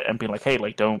cover it and be like, hey,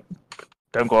 like don't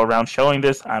go around showing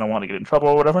this. I don't want to get in trouble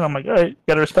or whatever. And I'm like, all right, you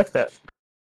gotta respect that.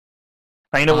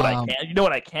 Now you know what I can't. You know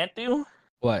what I can't do?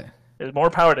 What? There's more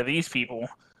power to these people.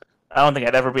 I don't think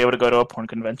I'd ever be able to go to a porn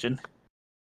convention.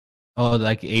 Oh,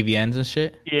 like AVNs and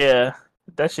shit. Yeah,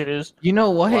 that shit is. You know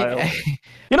what?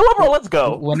 You know what, bro? Let's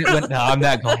go. No, I'm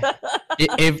not going.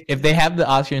 If they have the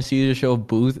Oscar and Caesar show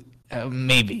booth,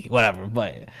 maybe whatever.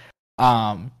 But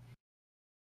I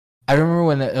remember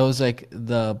when it was like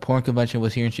the porn convention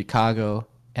was here in Chicago,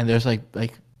 and there's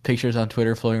like pictures on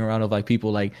Twitter floating around of like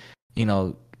people like, you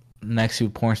know, next to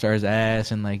porn stars'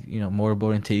 ass and like, you know,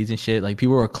 motorboating titties and shit. Like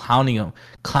people were clowning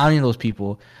those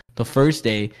people the first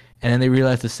day, and then they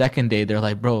realized the second day they're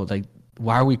like, bro, like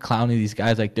why are we clowning these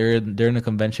guys? Like they're in a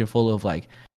convention full of like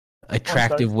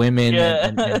attractive women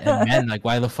and men. Like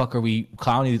why the fuck are we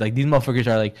clowning these? Like these motherfuckers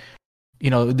are like, you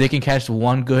know, they can catch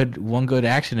one good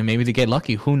action and maybe they get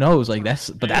lucky. Who knows? Like that's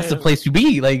the place to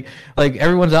be. Like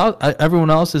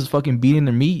everyone else is fucking beating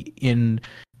their meat and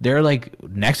they're like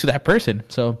next to that person.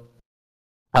 So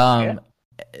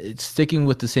it's sticking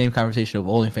with the same conversation of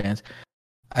OnlyFans.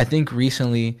 I think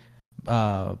recently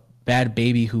Bad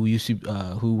Baby who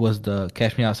was the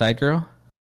Catch Me Outside girl.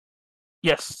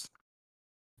 Yes.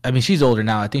 I mean she's older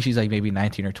now. I think she's like maybe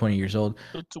 19 or 20 years old.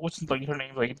 What's like her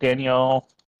name? Like Danielle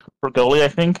Bergoli, I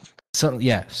think.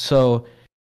 So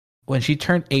when she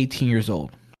turned 18 years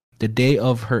old, the day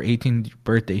of her 18th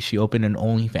birthday, she opened an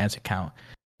OnlyFans account,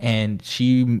 and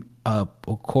she,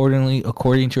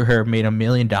 according to her, made $1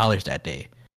 million that day.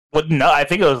 Well, no, I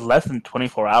think it was less than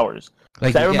 24 hours.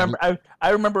 Like I remember, I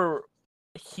remember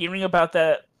hearing about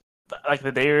that like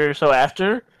the day or so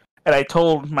after, And I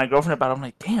told my girlfriend about it. I'm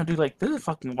like, damn, dude, like this is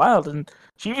fucking wild. And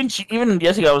she even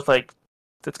yesterday I was like,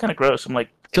 that's kind of gross. I'm like,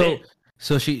 I don't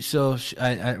know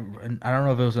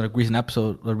if it was a recent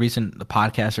episode, a recent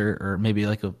podcast, or maybe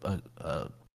like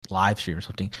a live stream or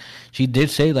something. She did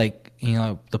say like, you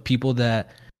know, the people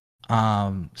that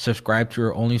subscribe to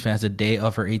her OnlyFans the day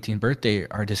of her 18th birthday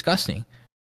are disgusting.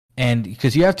 And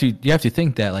because you have to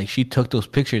think that like she took those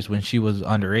pictures when she was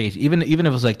underage, even if it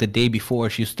was like the day before,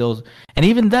 she's still, and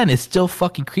even then it's still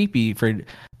fucking creepy for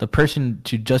the person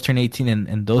to just turn 18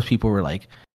 and those people were like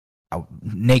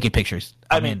naked pictures.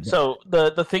 I mean, so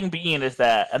the thing being is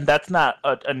that, and that's not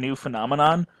a new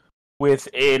phenomenon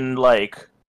within like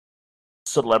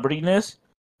celebrityness,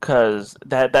 because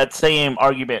that same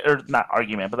argument, or not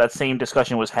argument, but that same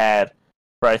discussion was had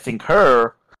for I think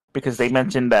her, because they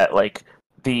mentioned that like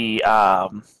the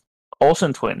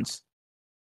Olsen twins,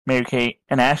 Mary Kate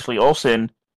and Ashley Olsen,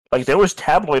 like there was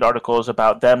tabloid articles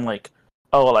about them like,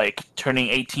 oh, like turning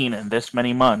 18 in this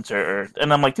many months,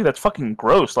 and I'm like, dude, that's fucking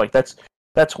gross. Like that's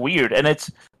weird. And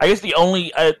it's, I guess the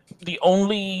only, and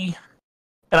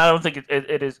I don't think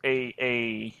it is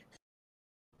a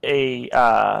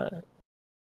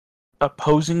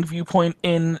opposing viewpoint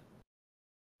in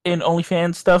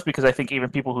OnlyFans stuff, because I think even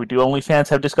people who do OnlyFans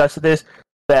have discussed this,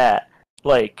 that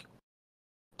like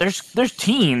there's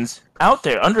teens out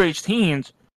there, underage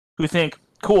teens, who think,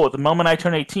 cool, the moment I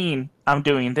turn 18, I'm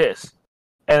doing this.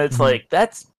 And it's like,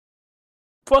 that's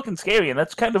fucking scary, and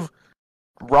that's kind of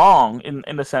wrong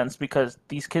in a sense, because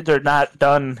these kids are not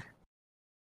done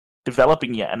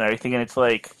developing yet and everything, and it's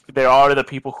like there are the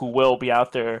people who will be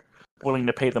out there willing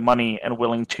to pay the money and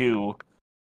willing to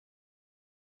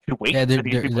wait. Yeah, they're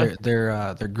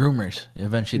groomers.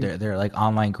 Eventually, they're like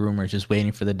online groomers, just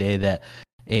waiting for the day that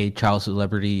a child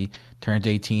celebrity turns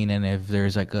 18, and if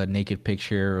there's like a naked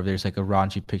picture or if there's like a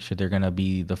raunchy picture, they're gonna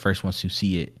be the first ones to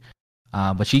see it.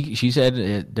 But she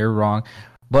said they're wrong.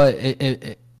 But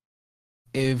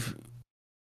is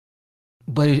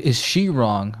she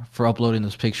wrong for uploading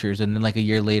those pictures and then like a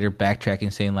year later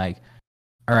backtracking, saying like,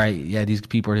 all right, yeah, these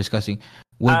people are disgusting?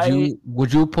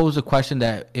 Would you pose a question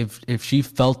that if she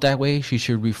felt that way, she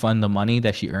should refund the money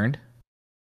that she earned?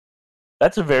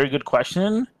 That's a very good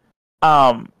question.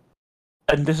 And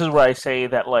this is where I say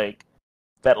that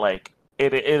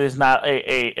it is not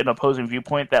an opposing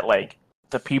viewpoint, that like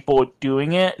the people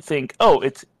doing it think, oh,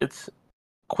 it's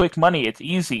quick money, it's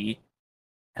easy,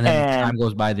 and then time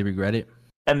goes by, they regret it.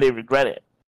 And they regret it.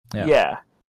 Yeah.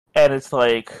 And it's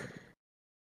like,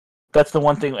 that's the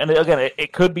one thing. And again,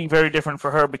 it could be very different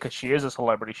for her because she is a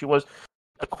celebrity. She was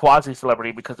a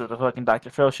quasi-celebrity because of the fucking Dr.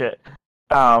 Phil shit.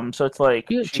 So it's like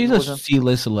she's a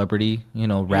C-list celebrity, you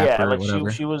know, rapper, like or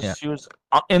whatever. She was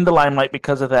in the limelight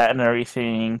because of that and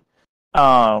everything.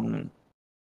 But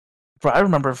I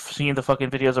remember seeing the fucking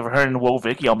videos of her and Woah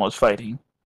Vicky almost fighting,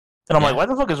 and I'm like, why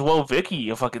the fuck is Woah Vicky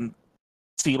a fucking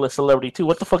C-list celebrity too?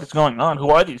 What the fuck is going on?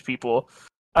 Who are these people?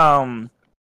 But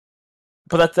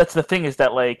that's the thing, is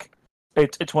that like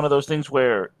it's one of those things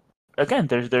where, again,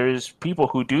 there's people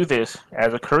who do this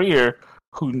as a career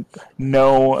who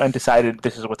know and decided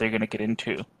this is what they're going to get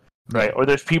into, right? Or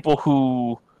there's people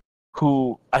who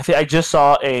I just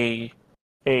saw a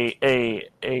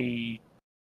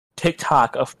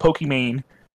TikTok of Pokimane,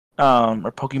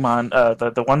 or Pokemon,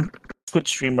 the one Twitch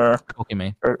streamer,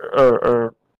 Pokimane,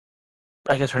 or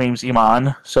I guess her name's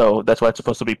Iman, so that's why it's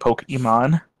supposed to be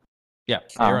Pokemon. Yeah,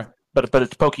 you're right. But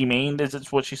it's Pokimane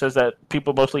is what she says that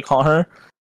people mostly call her.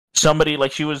 Somebody,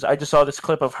 like, I just saw this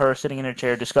clip of her sitting in her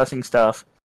chair discussing stuff,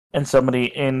 and somebody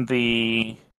in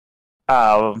the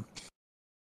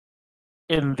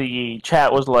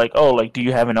chat was like, oh, like, do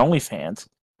you have an OnlyFans?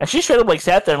 And she straight up like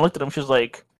sat there and looked at him. She was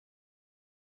like,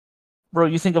 bro,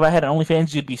 you think if I had an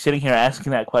OnlyFans, you'd be sitting here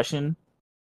asking that question?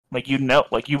 Like, you know,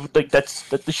 like, that's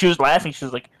she was laughing. She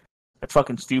was like, that's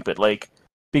fucking stupid. Like,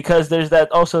 because there's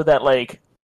that also that like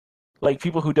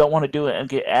people who don't want to do it and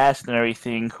get asked and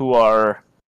everything, who are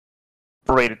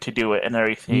rated to do it and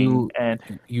everything.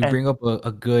 You bring up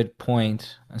a good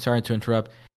point. I'm sorry to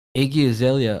interrupt. Iggy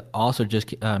Azalea also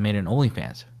just made an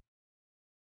OnlyFans.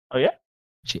 Oh yeah.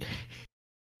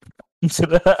 So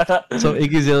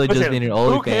Iggy Azalea just made an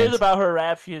OnlyFans. Who cares about her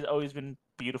rap? She has always been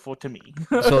beautiful to me.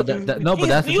 So no, but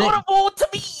that's beautiful to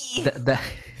me.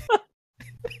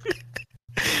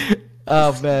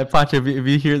 Oh man, Pancho, if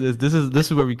you hear this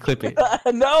is where we clip it.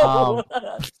 No.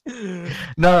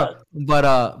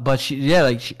 But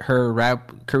her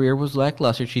rap career was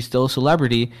lackluster. She's still a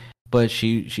celebrity, but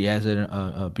she has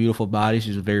a beautiful body.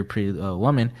 She's a very pretty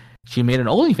woman. She made an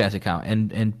OnlyFans account,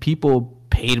 and people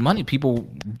paid money. People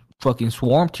fucking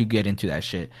swarmed to get into that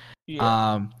shit.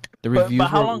 Yeah. The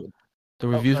reviews. The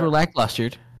reviews were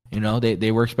lackluster. You know,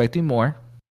 they were expecting more.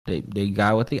 They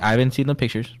got what I haven't seen the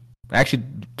pictures. Actually,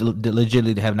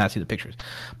 legitimately have not seen the pictures.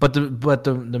 But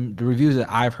the reviews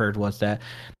that I've heard was that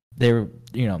they were,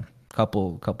 you know,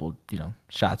 couple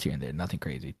shots here and there, nothing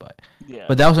crazy. But Yeah.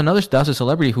 But that was a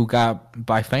celebrity who got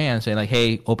by fans saying like,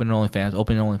 "Hey, open OnlyFans,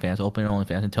 open OnlyFans, open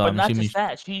OnlyFans." Until But not just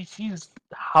that, she's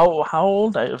how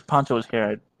old? If Poncho was here,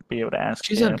 I'd be able to ask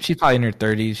him. she's probably in her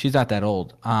 30s. She's not that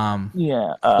old.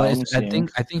 Yeah. But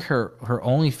I think her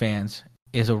OnlyFans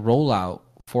is a rollout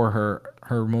for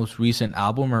her most recent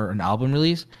album or an album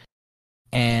release,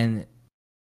 and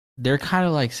they're kind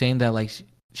of like saying that like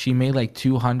she made like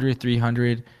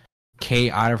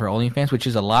 200-300K out of her OnlyFans, which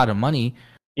is a lot of money.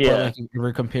 Yeah. But like if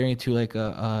we're comparing it to like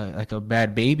a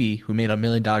Bad Baby who made $1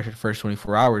 million in the first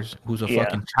 24 hours, who's a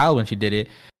fucking child when she did it.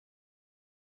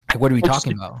 Like, what are we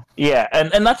talking about? Yeah,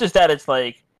 and not just that. It's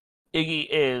like Iggy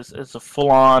is a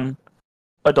full on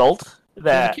adult.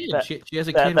 She has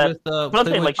a kid with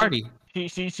Playboy Party.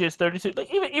 She's 32.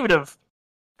 Like even if,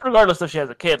 regardless if she has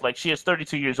a kid, like she is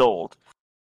 32 years old,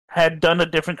 had done a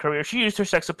different career. She used her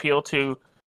sex appeal to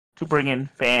bring in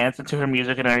fans into her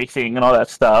music and everything and all that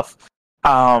stuff.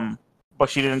 But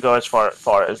she didn't go as far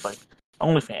as like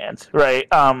OnlyFans, right?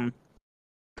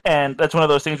 And that's one of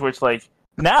those things where it's like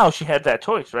now she had that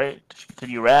choice, right? Does she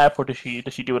continue rap, or does she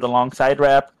do it alongside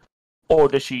rap, or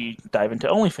does she dive into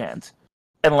OnlyFans?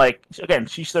 And like again,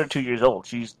 she's 32 years old.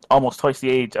 She's almost twice the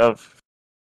age of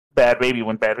Bad Baby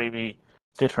when Bad Baby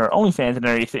did her OnlyFans and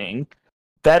everything.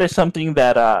 That is something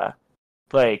that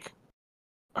like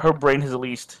her brain has at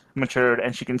least matured,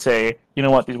 and she can say, you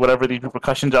know what, whatever these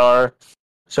repercussions are,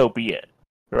 so be it,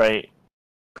 right?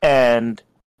 And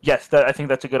yes, I think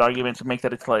that's a good argument to make,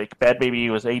 that it's like Bad Baby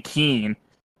was 18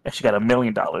 and she got $1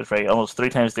 million, right? Almost 3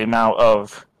 times the amount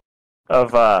of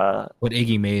what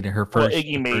Iggy made in her first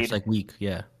like week,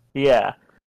 yeah. Yeah.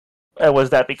 And was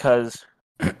that because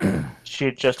she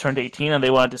had just turned 18 and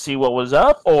they wanted to see what was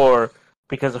up, or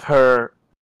because of her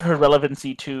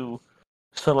relevancy to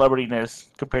celebrityness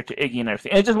compared to Iggy and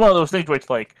everything? And it's just one of those things where it's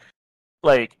like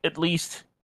at least,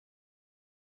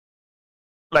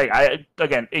 like,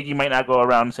 Iggy might not go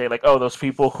around and say like, oh, those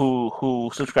people who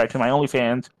subscribe to my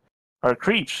OnlyFans are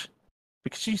creeps,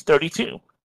 because she's 32,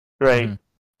 right? Mm-hmm.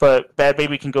 But Bad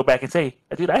Baby can go back and say,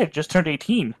 dude, I had just turned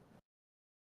 18.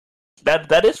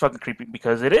 That is fucking creepy,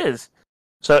 because it is.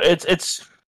 So it's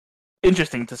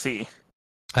interesting to see.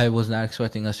 I was not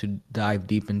expecting us to dive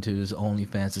deep into this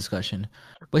OnlyFans discussion,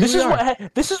 but this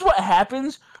is what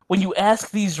happens when you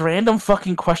ask these random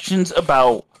fucking questions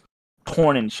about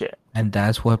porn and shit. And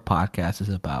that's what podcast is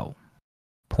about: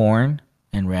 porn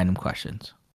and random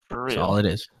questions. For real. That's all it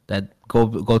is. That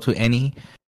go to any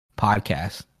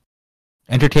podcast,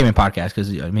 entertainment podcast,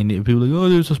 because I mean, people are like, oh,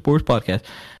 there's a sports podcast.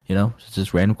 You know, it's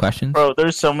just random questions. Bro,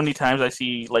 there's so many times I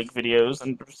see like videos,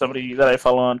 and somebody that I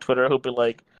follow on Twitter who'll be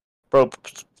like, bro,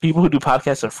 people who do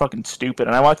podcasts are fucking stupid.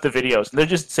 And I watch the videos, and they're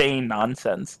just saying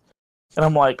nonsense. And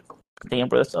I'm like, damn,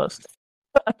 bro, that's us.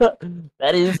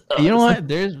 That is us. You know what?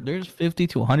 There's 50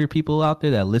 to 100 people out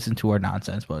there that listen to our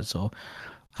nonsense, but so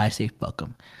I say fuck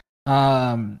them.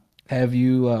 Have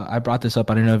you? I brought this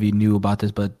up. I don't know if you knew about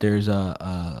this, but there's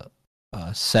a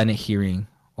Senate hearing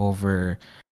over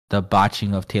the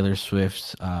botching of Taylor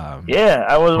Swift's. Yeah,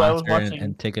 I was watching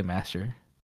and Ticketmaster.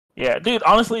 Yeah, dude.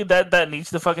 Honestly, that needs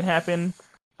to fucking happen.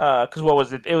 Because what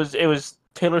was it? It was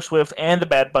Taylor Swift and the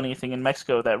Bad Bunny thing in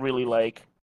Mexico that really like.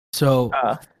 So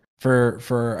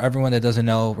for everyone that doesn't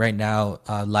know, right now,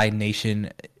 Live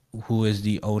Nation, who is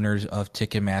the owners of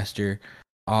Ticketmaster,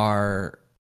 are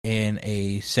in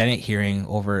a Senate hearing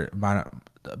over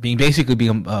being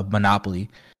a monopoly.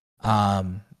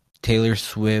 Taylor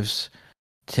Swift's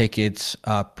tickets,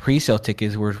 pre-sale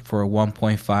tickets, were for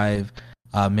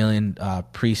 1.5 million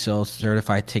pre-sale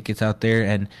certified tickets out there,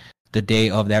 and the day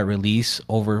of that release,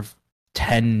 over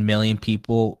 10 million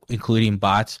people, including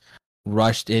bots,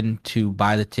 rushed in to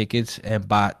buy the tickets and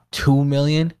bought 2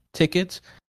 million tickets,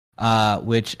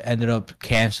 which ended up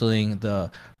canceling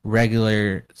the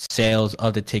regular sales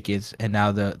of the tickets, and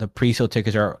now the pre-sale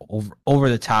tickets are over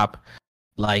the top,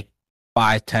 like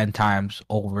 5-10 times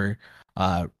over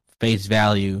face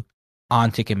value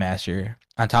on Ticketmaster,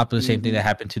 on top of the same thing that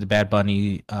happened to the Bad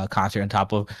Bunny concert, on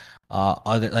top of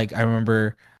other, like, I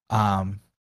remember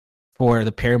for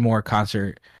the Paramore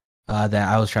concert that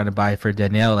I was trying to buy for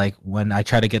Danielle, like when I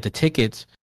tried to get the tickets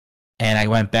and I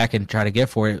went back and tried to get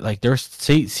for it, like there's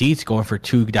seats going for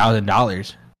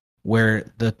 $2,000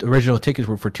 where the original tickets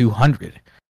were for $200.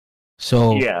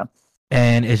 So yeah,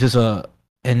 and it's just me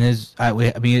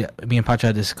and Pacha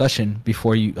had a discussion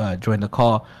before you joined the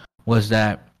call, was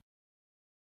that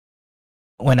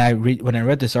when I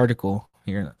read this article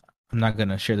here, I'm not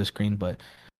gonna share the screen, but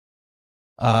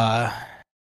uh,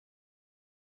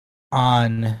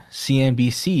 on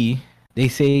CNBC they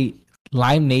say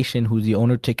Lime Nation, who's the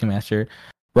owner of Ticketmaster,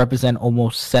 represent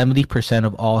almost 70%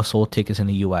 of all sold tickets in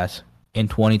the U.S. in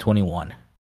 2021.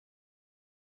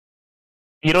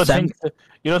 You don't Seven, think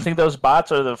you don't think those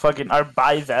bots are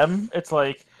by them? It's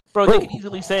like, bro, they could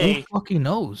easily who say fucking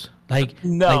knows? Like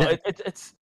no. that,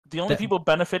 It's the only that people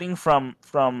benefiting from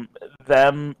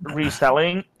them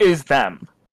reselling is them.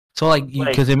 so like Like,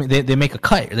 because they make a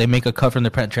cut. They make a cut from the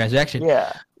transaction.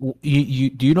 yeah, You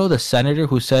do you know the senator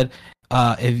who said,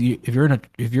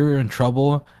 if you're in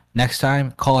trouble next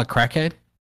time, call a crackhead.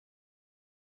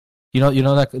 You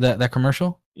know that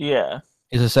commercial yeah,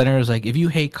 is a senator is like, if you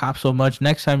hate cops so much,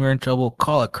 next time you're in trouble,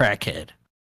 call a crackhead.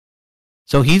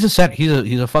 So he's a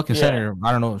fucking yeah. senator.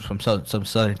 I don't know, from some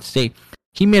southern state.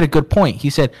 He made a good point. He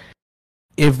said,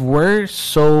 if we're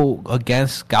so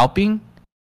against scalping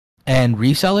and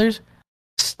resellers,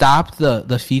 stop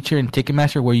the feature in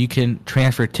Ticketmaster where you can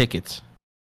transfer tickets.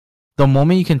 The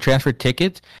moment you can transfer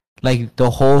tickets, like the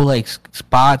whole like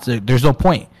spots, there's no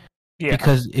point. Yeah.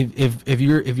 Because if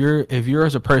you're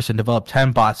as a person develop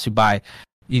 10 bots to buy,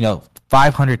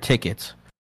 500 tickets,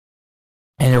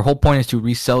 and their whole point is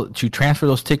to transfer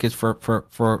those tickets for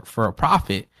a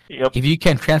profit. Yep. If you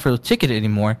can't transfer those tickets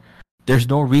anymore, there's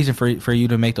no reason for you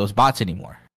to make those bots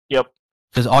anymore. Yep.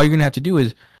 Because all you're gonna have to do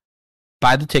is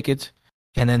buy the tickets,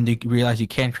 and then you realize you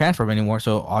can't transfer them anymore.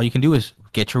 So all you can do is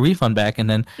get your refund back, and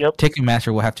then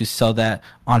Ticketmaster will have to sell that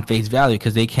on face value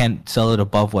because they can't sell it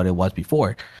above what it was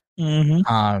before.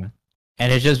 Mm-hmm.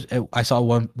 And it's just I saw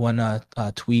one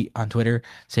tweet on Twitter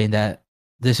saying that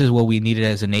this is what we needed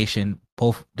as a nation.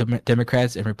 Both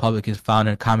Democrats and Republicans found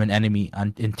a common enemy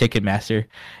in Ticketmaster,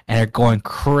 and they're going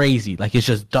crazy. Like it's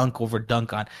just dunk over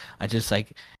dunk on. I just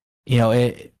like,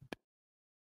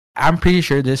 I'm pretty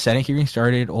sure this Senate hearing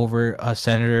started over a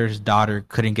senator's daughter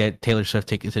couldn't get Taylor Swift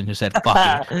tickets and just said,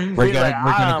 "Fuck it, we're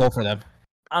gonna go for them."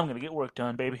 I'm gonna get work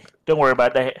done, baby. Don't worry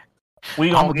about that.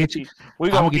 We gonna get you. We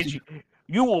gonna get you.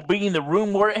 You will be in the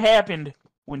room where it happened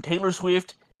when Taylor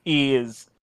Swift is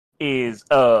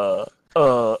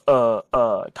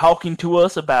talking to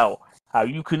us about how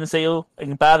you couldn't sell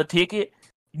and buy the ticket.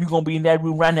 You gonna be in that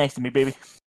room right next to me, baby.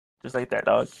 Just like that,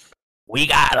 dog. We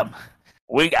got him.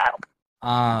 We got him.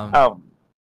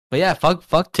 But yeah, fuck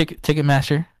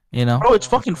Ticketmaster. Bro, it's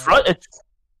fucking front.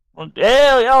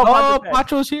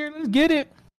 Pacho's here. Let's get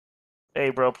it. Hey,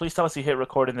 bro, please tell us you hit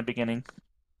record in the beginning.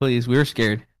 Please, we were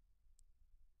scared.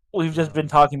 We've just been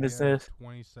talking this.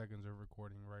 20 seconds of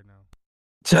recording right now.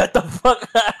 Shut the fuck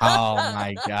up. Oh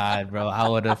my god, bro! I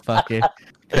would have fucking.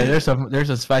 There's some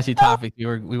spicy topic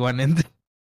we went into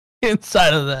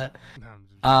inside of that.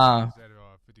 Nah,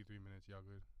 53 minutes, y'all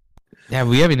good. Yeah,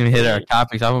 we haven't even hit our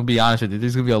topics. I'm gonna be honest with you. This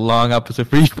is gonna be a long episode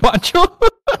for you, Pancho.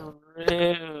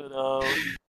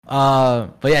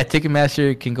 But yeah,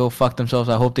 Ticketmaster can go fuck themselves.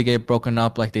 I hope they get broken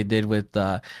up like they did with.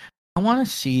 I want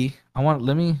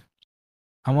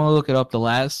to look it up. The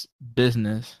last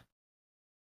business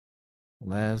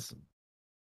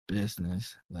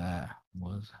that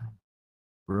was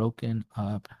broken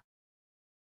up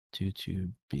due to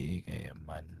being a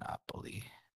monopoly.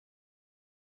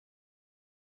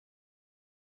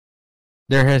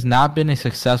 There has not been a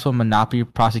successful monopoly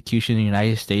prosecution in the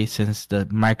United States since the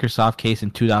Microsoft case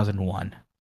in 2001.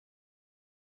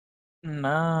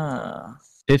 Nah.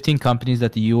 15 companies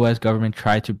that the U.S. government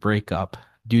tried to break up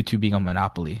due to being a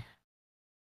monopoly.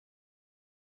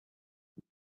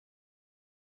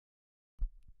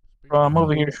 Bro, I'm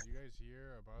over here. You guys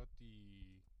hear about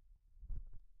the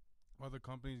other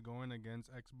companies going against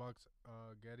Xbox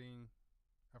getting,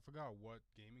 I forgot what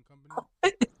gaming company?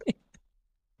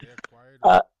 They acquired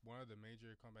one of the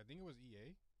major companies. I think it was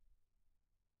EA.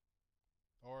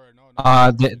 Or no.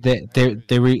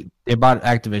 They bought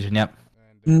Activision. Yep.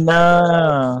 And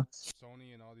no.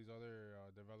 Sony and all these other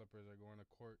developers are going to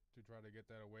court to try to get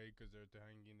that away because they're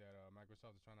thinking that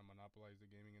Microsoft is trying to monopolize the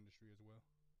gaming industry as well.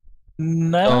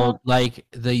 No. So like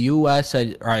the U.S.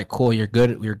 said, all right, cool, you're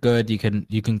good. You can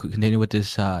continue with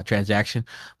this transaction,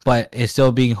 but it's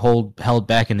still being held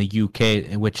back in the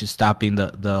UK, which is stopping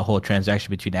the whole transaction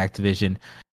between Activision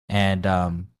and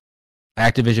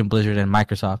Activision, Blizzard, and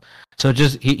Microsoft. So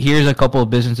just here's a couple of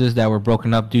businesses that were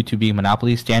broken up due to being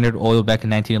monopolies. Standard Oil back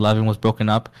in 1911 was broken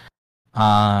up.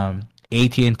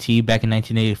 AT&T back in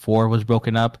 1984 was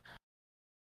broken up.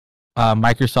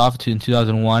 Microsoft in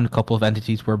 2001, a couple of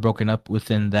entities were broken up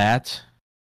within that.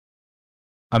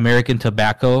 American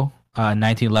Tobacco,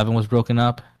 1911 was broken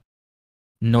up.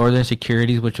 Northern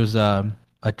Securities, which was a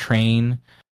train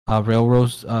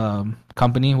Railroads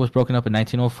Company was broken up in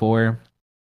 1904.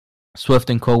 Swift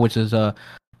and Co., which is a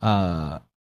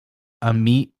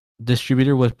meat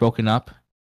distributor, was broken up.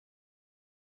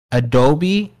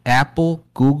 Adobe, Apple,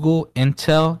 Google,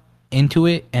 Intel,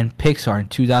 Intuit, and Pixar in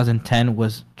 2010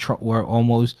 were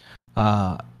almost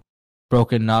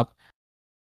broken up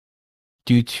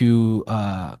due to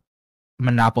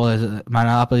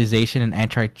monopolization and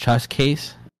antitrust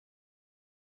case.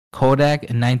 Kodak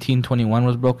in 1921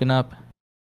 was broken up.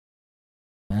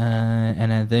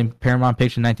 And then Paramount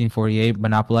Pictures in 1948,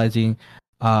 monopolizing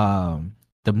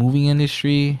the movie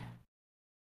industry.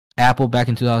 Apple back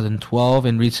in 2012,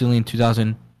 and recently in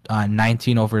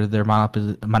 2019 over their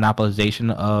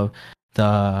monopolization of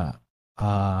the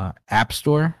App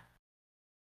Store.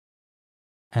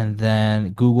 And then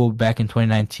Google back in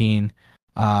 2019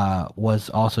 was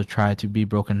also tried to be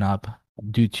broken up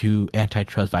due to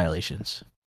antitrust violations.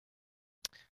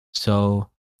 So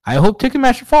I hope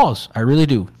Ticketmaster falls. I really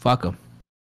do. Fuck them.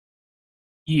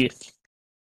 Yes.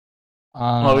 We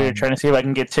were trying to see if I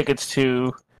can get tickets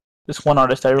to this one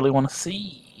artist I really want to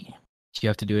see. Do you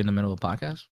have to do it in the middle of a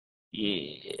podcast?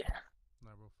 Yeah.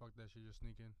 Nah, bro, fuck that shit. Just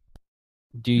sneak in.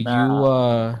 Do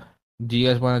you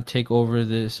guys want to take over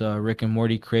this Rick and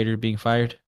Morty creator being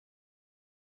fired?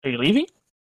 Are you leaving?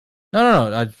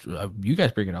 No. You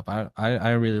guys bring it up. I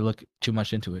don't really look too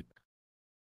much into it.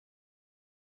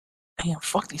 Damn,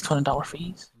 fuck these $20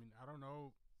 fees. I mean, I don't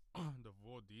know the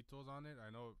full details on it.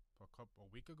 I know a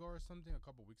week ago or something, a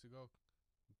couple weeks ago,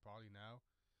 probably now,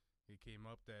 it came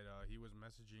up that he was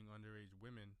messaging underage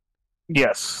women.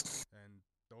 Yes. And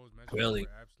those messages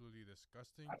were absolutely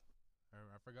disgusting.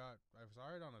 I forgot. I saw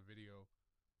it on a video,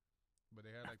 but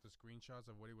they had like the screenshots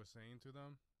of what he was saying to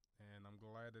them. And I'm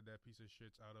glad that piece of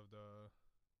shit's out of a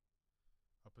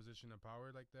position of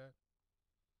power like that.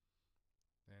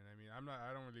 And I mean, I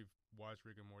don't really watch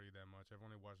Rick and Morty that much. I've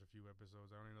only watched a few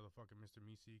episodes. I only know the fucking Mr.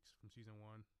 Meeseeks from season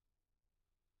 1.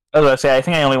 I was gonna say, I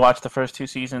think I only watched the first 2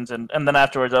 seasons, and then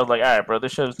afterwards I was like, all right, bro,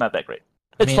 this show's not that great.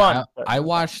 It's fun. I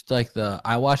watched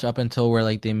up until where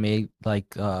like they made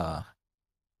like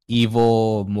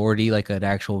evil Morty like an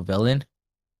actual villain.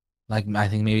 Like I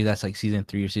think maybe that's like season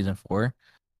 3 or season 4.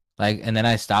 Like, and then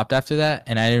I stopped after that,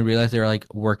 and I didn't realize they were like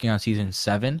working on season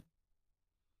 7.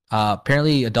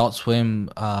 Apparently, Adult Swim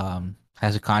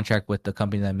has a contract with the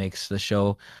company that makes the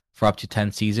show for up to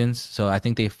 10 seasons. So I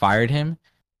think they fired him,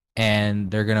 and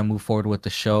they're gonna move forward with the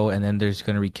show, and then they're just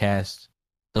gonna recast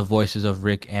the voices of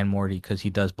Rick and Morty because he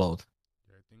does both.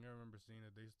 Yeah, I think I remember seeing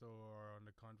that they still are on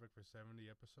the contract for 70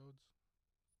 episodes,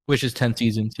 which is 10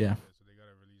 seasons. Yeah. So they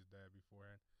gotta release that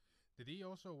beforehand. Did he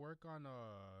also work on the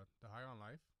High on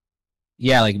Life?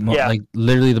 Yeah, like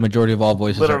literally the majority of all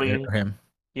voices are him.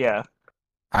 Yeah.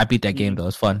 I beat that game though.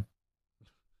 It's fun.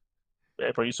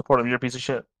 Yeah, bro, you support him. You're a piece of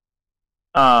shit.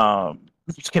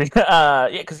 Just kidding. Yeah,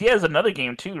 because he has another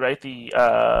game too, right? He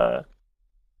has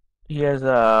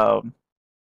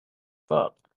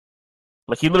fuck.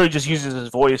 Like he literally just uses his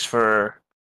voice for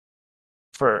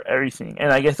everything.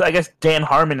 And I guess Dan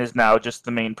Harmon is now just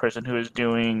the main person who is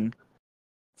doing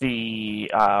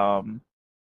the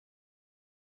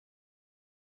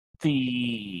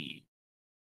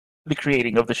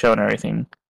creating of the show and everything.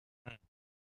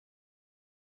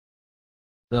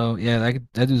 So yeah,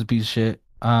 that dude's a piece of shit.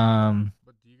 But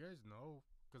do you guys know?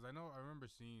 Because I remember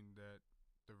seeing that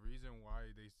the reason why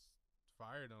they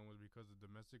fired him was because of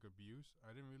domestic abuse.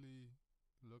 I didn't really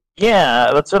look.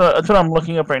 Yeah, that's what I'm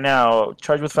looking up right now.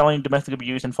 Charged with felony domestic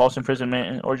abuse and false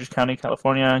imprisonment in Orange County,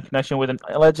 California, in connection with an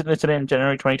alleged incident in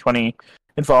January 2020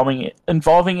 involving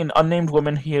an unnamed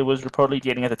woman he was reportedly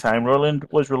dating at the time. Rowland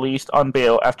was released on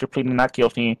bail after pleading not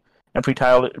guilty, and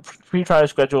pre-trial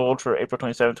scheduled for April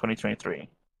 27, 2023.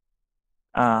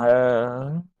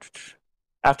 After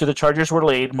the charges were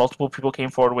laid, multiple people came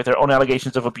forward with their own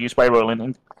allegations of abuse by Rowland,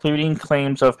 including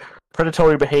claims of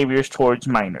predatory behaviors towards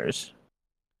minors.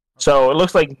 So it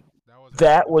looks like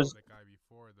that was the guy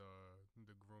before the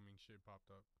grooming shit popped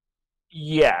up.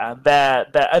 Yeah,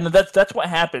 and that's what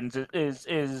happens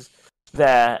is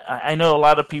that I know a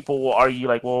lot of people will argue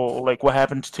like, well, like what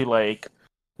happens to like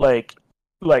the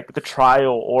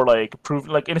trial or like prove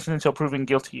like innocent until proven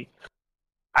guilty.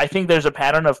 I think there's a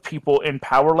pattern of people in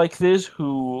power like this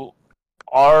who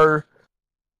are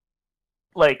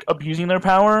like abusing their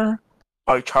power,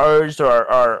 are charged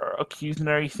or are accused and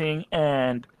everything,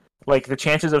 and like the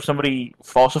chances of somebody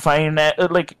falsifying that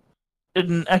like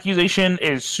an accusation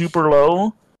is super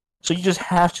low. So you just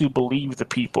have to believe the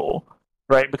people,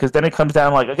 right? Because then it comes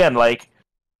down like again, like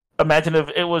imagine if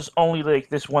it was only like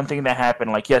this one thing that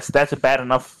happened. Like yes, that's bad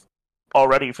enough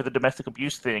already for the domestic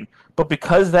abuse thing, but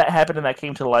because that happened and that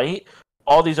came to light,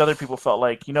 all these other people felt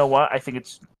like, you know what, I think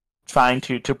it's fine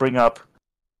to bring up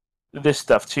this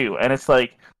stuff too. And it's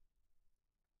like,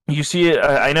 you see it.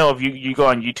 I know if you go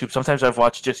on YouTube, sometimes I've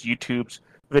watched just YouTube's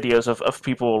videos of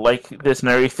people like this and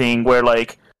everything, where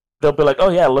like they'll be like, oh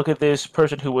yeah, look at this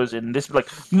person who was in this, like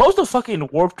most of the fucking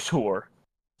Warped Tour,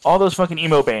 all those fucking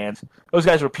emo bands, those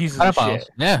guys were pieces of shit.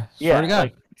 Yeah, Yeah, swear to God.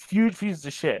 like huge pieces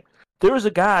of shit. There was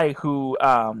a guy who,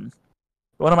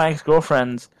 one of my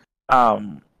ex-girlfriends,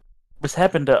 this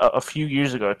happened a few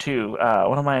years ago too.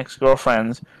 One of my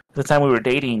ex-girlfriends, at the time we were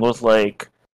dating, was like,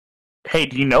 hey,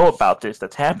 do you know about this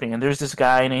that's happening? And there's this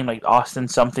guy named like Austin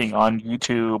something on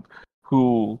YouTube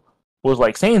who was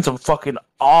like saying some fucking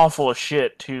awful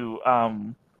shit to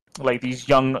like these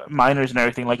young minors and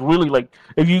everything. Like really, like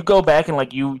if you go back and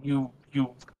like you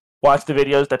watch the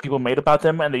videos that people made about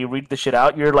them and they read the shit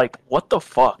out, you're like, what the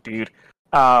fuck, dude?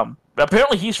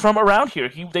 Apparently he's from around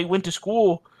here. They went to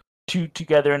school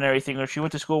together and everything, or she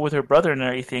went to school with her brother and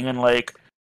everything, and like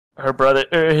her brother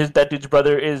or that dude's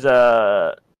brother is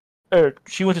or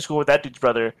she went to school with that dude's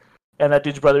brother, and that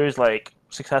dude's brother is like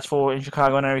successful in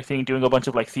Chicago and everything, doing a bunch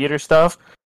of like theater stuff,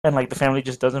 and like the family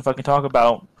just doesn't fucking talk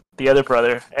about the other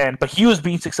brother, but he was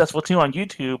being successful too on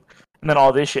YouTube, and then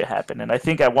all this shit happened, and I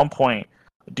think at one point,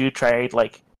 the dude tried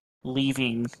like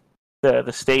leaving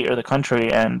the state or the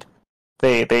country, and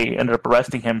they ended up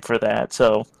arresting him for that.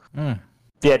 So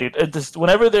yeah, dude, just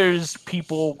whenever there's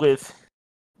people with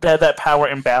that power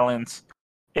imbalance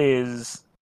is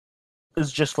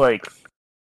just like.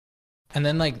 And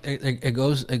then like it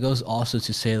goes also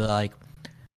to say that like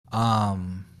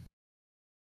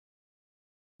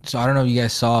so I don't know if you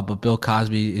guys saw, but Bill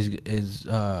Cosby is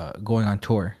going on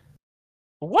tour.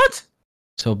 What?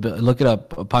 So look it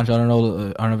up, Pancho. I don't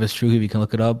know if it's true. If you can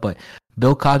look it up, but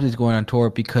Bill Cosby is going on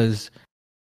tour because,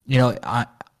 you know,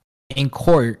 in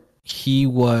court he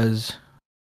was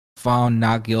found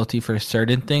not guilty for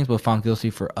certain things, but found guilty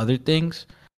for other things.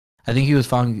 I think he was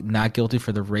found not guilty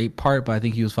for the rape part, but I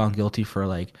think he was found guilty for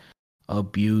like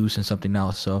abuse and something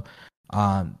else. So,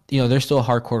 you know, there's still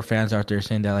hardcore fans out there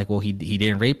saying that like, well, he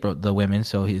didn't rape the women,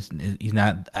 so he's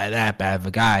not that bad of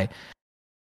a guy.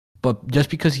 But just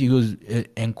because he was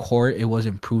in court, it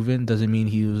wasn't proven, doesn't mean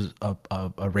he was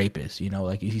a rapist. You know,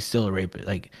 like he's still a rapist.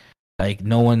 Like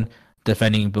no one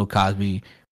defending Bill Cosby.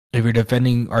 If you're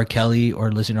defending R. Kelly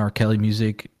or listening to R. Kelly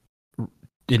music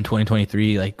in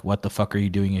 2023, like what the fuck are you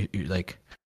doing? You're like,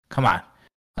 come on,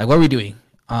 like what are we doing?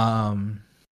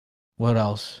 What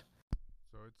else?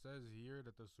 So it says here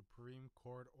that the Supreme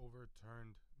Court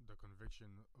overturned the conviction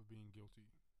of being guilty,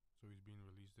 so he's being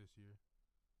released this year.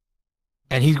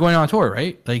 And he's going on tour,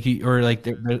 right? Like he or like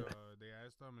they asked him,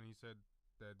 and he said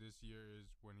that this year is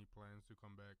when he plans to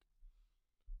come back.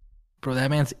 Bro, that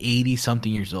man's 80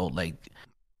 something years old. Like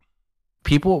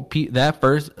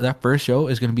that first show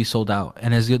is gonna be sold out,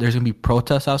 and there's gonna be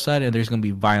protests outside, and there's gonna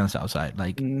be violence outside.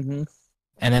 Like, and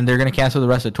then they're gonna cancel the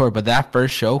rest of the tour. But that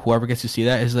first show, whoever gets to see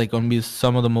that is like gonna be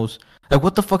some of the most like,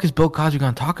 what the fuck is Bill Cosby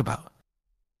gonna talk about?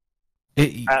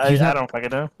 I don't fucking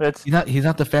know. He's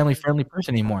not the family friendly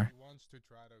person anymore. He wants to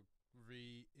try to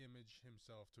re-image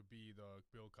himself to be the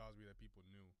Bill Cosby that people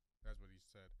knew. That's what he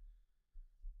said.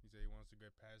 He said he wants to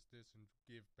get past this and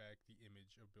give back the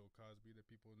image of Bill Cosby that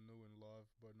people knew and loved,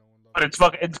 but no one loved.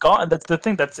 But it's gone. That's the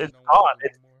thing. It's gone.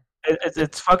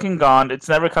 It's fucking gone. It's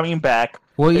never coming back.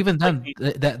 Well, even then,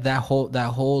 that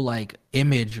whole like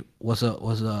image was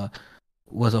a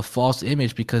false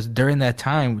image, because during that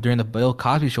time, during the Bill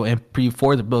Cosby show and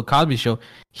before the Bill Cosby show,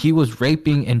 he was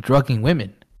raping and drugging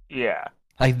women. Yeah.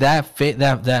 Like that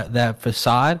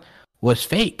facade was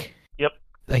fake. Yep.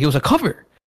 Like it was a cover.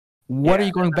 What are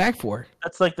you going back for?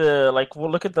 That's like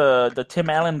well, look at the Tim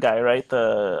Allen guy, right?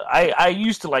 I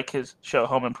used to like his show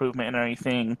Home Improvement and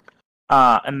everything.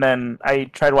 And then I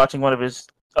tried watching one of his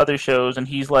other shows, and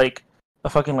he's like a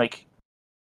fucking like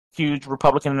huge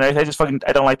Republican and everything.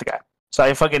 I don't like the guy. So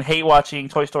I fucking hate watching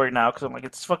Toy Story now, because I'm like,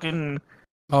 it's fucking.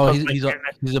 Oh, he's a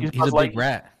big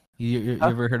rat. You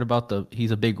ever heard about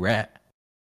he's a big rat?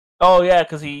 Oh yeah,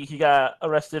 because he got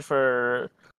arrested for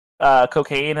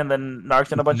cocaine and then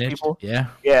narked on a bunch of people. Yeah.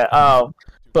 Yeah.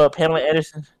 But Pamela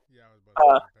Anderson. Yeah, I was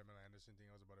about to Pamela Anderson thing.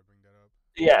 I was about to bring that up.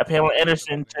 Yeah, Pamela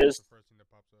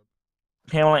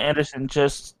Anderson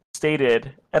just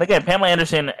stated, and again, Pamela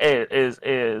Anderson is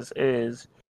a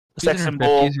sex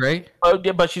symbol, 50s, right?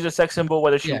 But she's a sex symbol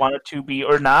whether she wanted to be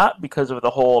or not, because of the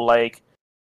whole like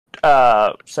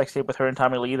sex tape with her and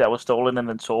Tommy Lee that was stolen and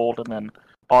then sold and then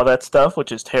all that stuff,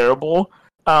 which is terrible.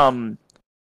 But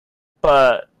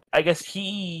I guess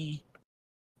he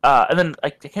and then I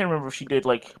can't remember if she did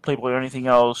like Playboy or anything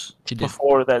else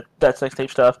before that sex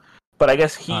tape stuff. But I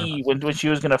guess Not when she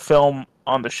was gonna film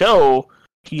on the show,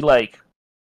 he like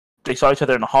they saw each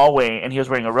other in the hallway, and he was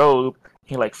wearing a robe.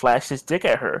 He like flashed his dick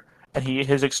at her, and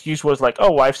his excuse was like,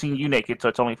 "Oh, well, I've seen you naked, so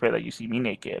it's only fair that you see me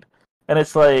naked." And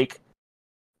it's like,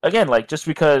 again, like just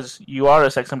because you are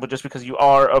a sex symbol, just because you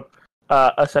are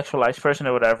a sexualized person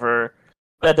or whatever,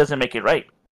 that doesn't make it right.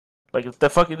 Like the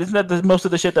fucking isn't that most of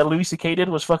the shit that Louis C.K. did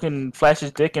was fucking flash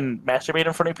his dick and masturbate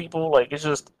in front of people? Like it's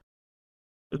just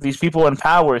these people in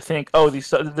power think, oh, this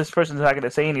person's not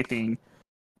gonna say anything,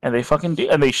 and they fucking do,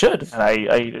 and they should. And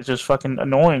it's just fucking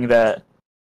annoying that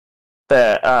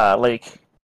like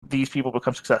these people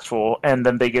become successful and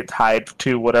then they get tied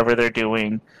to whatever they're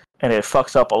doing, and it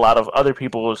fucks up a lot of other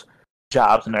people's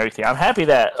jobs and everything. I'm happy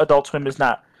that Adult Swim is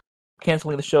not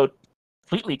canceling the show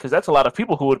completely because that's a lot of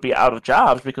people who would be out of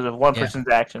jobs because of one person's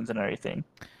actions and everything.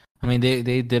 I mean,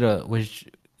 they did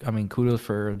kudos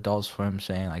for Adult Swim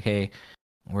saying like, hey,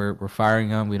 we're firing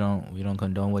him. We don't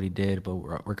condone what he did, but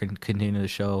we're going to continue the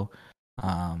show.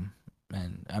 And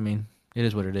I mean, it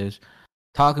is what it is.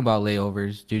 Talking about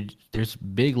layovers, dude, there's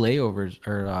big layoffs,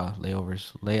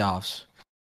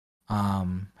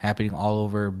 happening all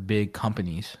over big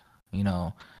companies. You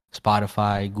know,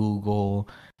 Spotify, Google,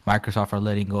 Microsoft are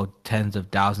letting go tens of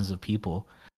thousands of people,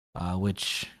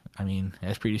 which I mean,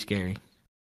 that's pretty scary.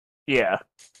 Yeah.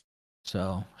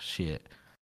 So shit.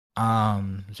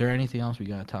 Is there anything else we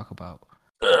gotta talk about?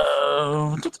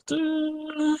 Oh,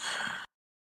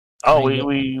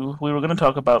 we were gonna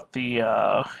talk about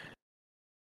the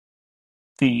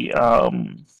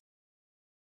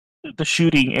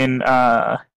shooting in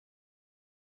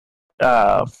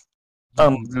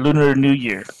Lunar New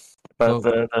Year, but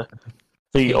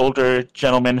the older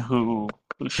gentleman who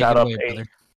shot up brother.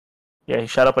 he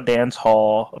shot up a dance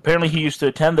hall. Apparently, he used to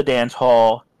attend the dance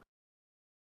hall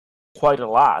quite a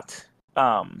lot.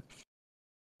 And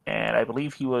I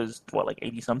believe he was like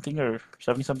 80 something or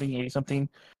 70 something, 80 something.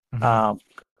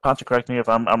 Contra, correct me if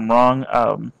I'm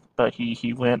wrong. But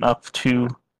he went up to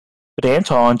the dance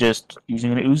hall and just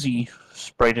using an Uzi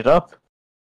sprayed it up.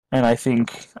 And I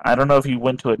don't know if he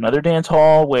went to another dance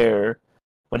hall where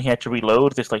when he had to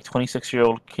reload, this like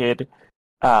 26-year-old kid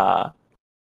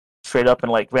straight up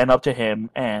and like ran up to him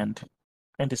and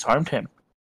disarmed him.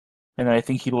 And then I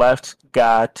think he left,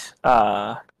 got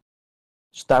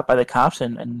stopped by the cops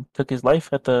and took his life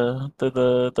at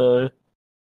the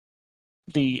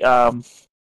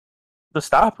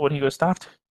stop when he was stopped.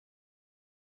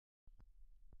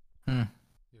 Yeah,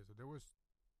 so there was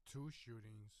 2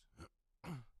 shootings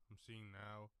I'm seeing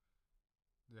now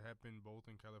that happened both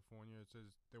in California. It says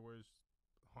there was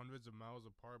hundreds of miles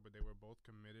apart, but they were both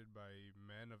committed by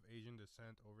men of Asian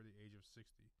descent over the age of 60.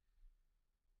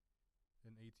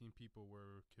 And 18 people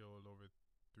were killed over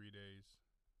 3 days.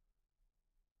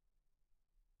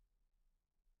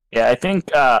 Yeah, I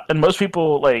think, and most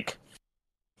people like,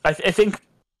 I think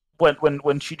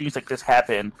when shootings like this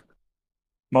happen,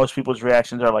 most people's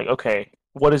reactions are like, okay,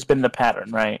 what has been the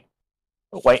pattern, right?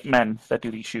 White men that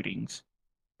do these shootings,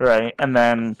 right? And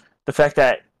then the fact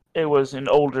that it was an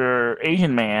older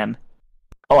Asian man,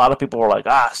 a lot of people were like,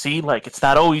 see, like it's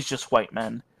not always just white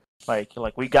men, like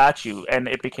we got you, and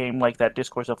it became like that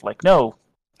discourse of like, no,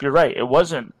 you're right, it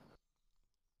wasn't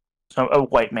a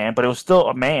white man, but it was still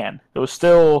a man. It was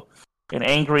still an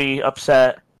angry,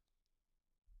 upset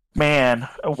man.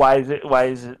 Why is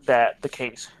it that the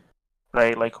case?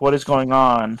 Right? Like, what is going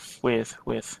on with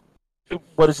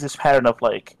what is this pattern of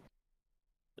like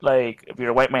if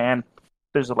you're a white man,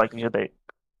 there's a likelihood that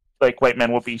like white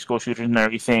men will be school shooters and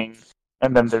everything,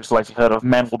 and then there's likelihood of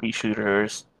men will be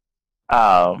shooters.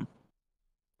 So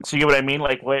you know what I mean?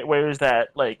 Like, where is that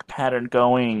like pattern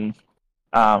going?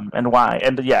 And why?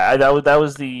 And yeah, that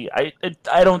was the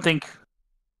I don't think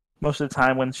most of the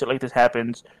time when shit like this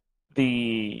happens,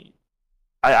 I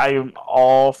am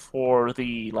all for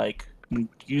the like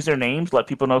use their names, let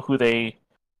people know who they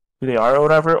are or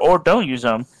whatever, or don't use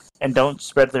them and don't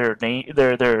spread their name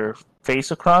their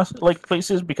face across like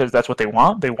places because that's what they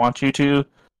want. They want you to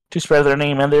spread their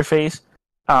name and their face.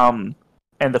 And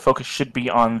the focus should be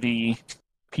on the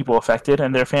people affected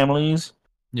and their families.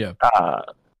 Yeah.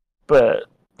 But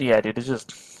yeah, dude, it's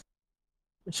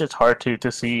just hard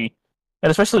to see,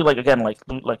 and especially like again like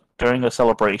during a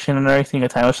celebration and everything, a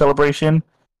time of celebration,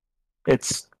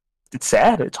 it's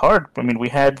sad. It's hard. I mean, we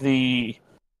had the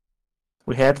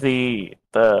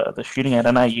shooting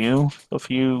at NIU a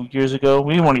few years ago.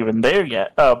 We weren't even there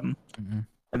yet. And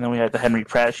then we had the Henry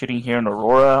Pratt shooting here in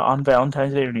Aurora on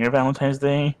Valentine's Day or near Valentine's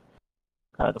Day.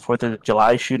 The 4th of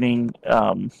July shooting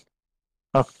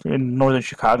up in northern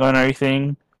Chicago and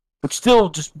everything, which still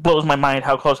just blows my mind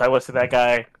how close I was to that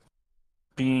guy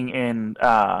being in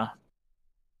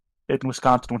in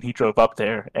Wisconsin when he drove up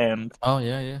there, and Oh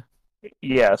yeah.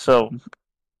 yeah, so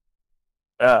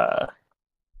uh,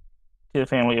 to the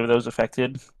family of those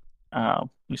affected,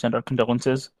 we send our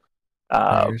condolences.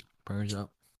 Uh, Prayers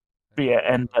up. but yeah,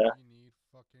 Hey, and bro, we need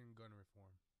fucking gun reform.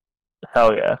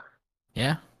 hell yeah,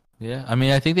 Yeah. I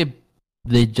mean, I think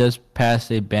they just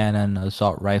passed a ban on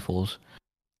assault rifles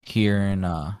here in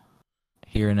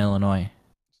Illinois.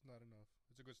 It's not enough.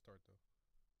 It's a good start though.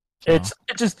 So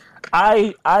it's just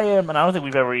I am, and I don't think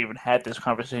we've ever even had this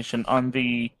conversation on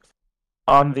the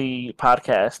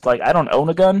podcast. Like, I don't own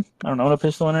a gun. I don't own a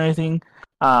pistol or anything.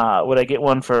 Would I get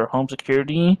one for home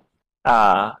security?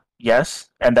 Yes,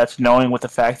 and that's knowing with the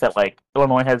fact that like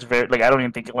Illinois has very like I don't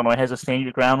even think Illinois has a stand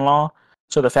your ground law.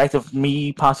 So the fact of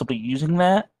me possibly using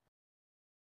that,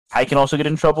 I can also get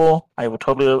in trouble. I would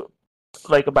totally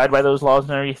like abide by those laws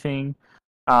and everything.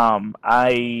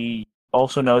 I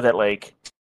also know that like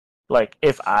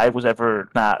if I was ever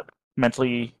not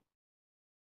mentally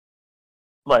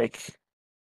like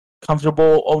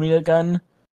comfortable owning a gun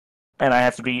and I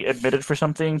have to be admitted for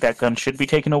something, that gun should be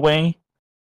taken away,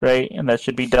 right? And that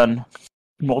should be done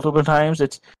multiple times.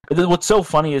 It's what's so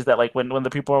funny is that like when the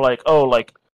people are like, oh,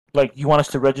 like you want us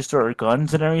to register our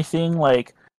guns and everything,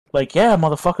 like yeah,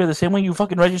 motherfucker, the same way you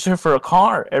fucking register for a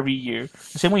car every year,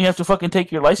 the same way you have to fucking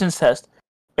take your license test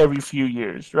every few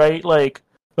years, right?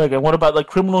 And what about like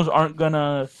criminals aren't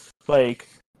gonna like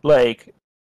like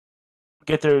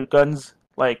get their guns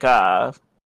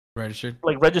registered.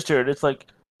 like registered. It's like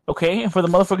okay, and for the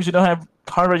motherfuckers who don't have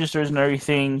car registers and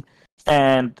everything,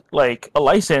 and like a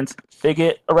license, they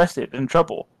get arrested in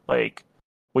trouble. Like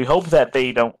we hope that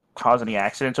they don't cause any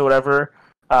accidents or whatever,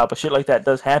 but shit like that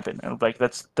does happen, and like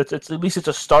that's it's at least it's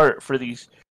a start for these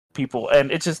people,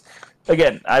 and it's just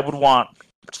again, I would want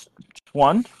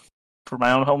one for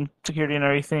my own home security and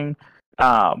everything.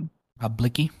 A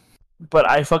blicky. But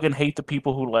I fucking hate the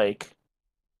people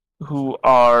who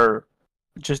are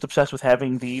just obsessed with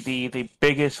having the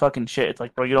biggest fucking shit. It's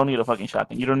like, bro, you don't need a fucking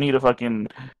shotgun. You don't need a fucking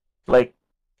like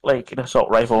like an assault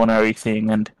rifle and everything.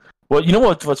 And well, you know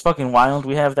what's fucking wild?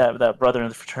 We have that brother in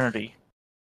the fraternity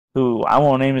who I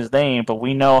won't name his name, but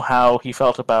we know how he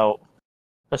felt about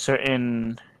a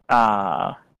certain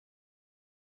uh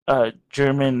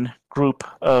German group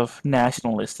of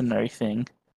nationalists and everything.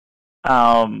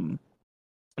 Um,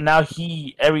 now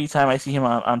he every time I see him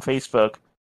on Facebook,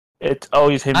 it's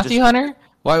always him Nazi just Hunter?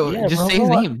 Why? yeah, Just bro. say his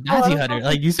name, I Nazi don't Hunter. know.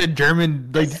 Like you said, German,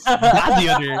 like Nazi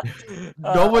Hunter.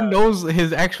 No one knows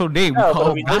his actual name. We No, but call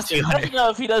if him he Nazi listens, Hunter. actually, no,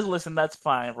 if he does listen, that's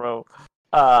fine, bro.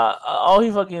 All he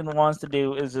fucking wants to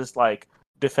do is just like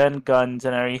defend guns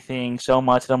and everything so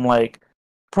much. And I'm like,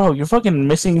 bro, you're fucking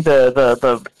missing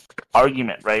the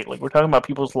argument, right? Like we're talking about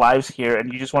people's lives here,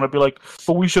 and you just want to be like,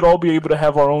 but we should all be able to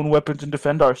have our own weapons and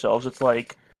defend ourselves. It's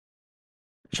like,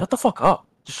 shut the fuck up.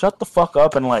 Just shut the fuck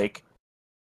up and like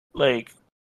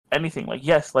anything. Like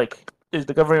yes, like is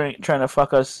the government trying to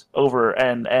fuck us over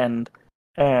and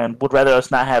would rather us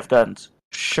not have guns?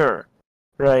 Sure,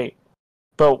 right?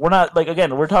 But we're not like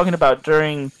again. We're talking about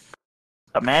during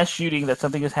a mass shooting that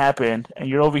something has happened, and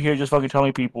you're over here just fucking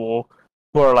telling people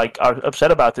who are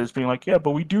upset about this, being like, yeah,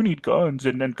 but we do need guns,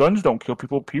 and then guns don't kill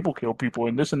people, people kill people,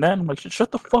 and this and that. And I'm like,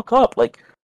 shut the fuck up, like,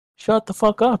 shut the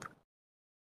fuck up.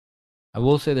 I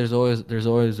will say there's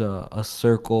always a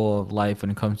circle of life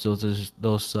when it comes to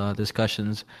those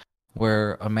discussions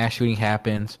where a mass shooting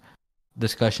happens,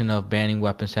 discussion of banning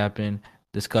weapons happen,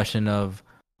 discussion of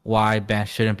why bans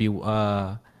shouldn't be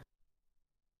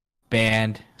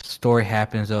banned. Story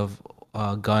happens of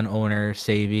gun owners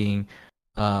saving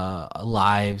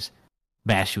lives.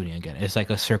 Mass shooting again. It's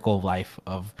like a circle of life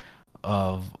of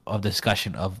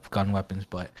discussion of gun weapons.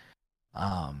 But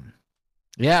um,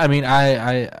 yeah, I mean,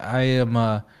 I am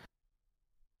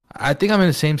I think I'm in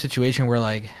the same situation where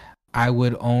like I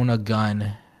would own a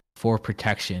gun for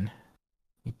protection,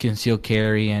 conceal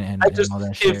carry I and just all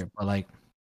that if shit. But like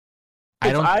I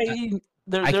if don't I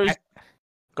there I, there's I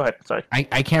go ahead, sorry.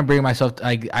 I can't bring myself.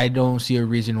 I don't see a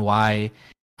reason why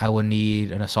I would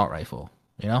need an assault rifle.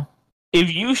 You know?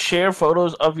 If you share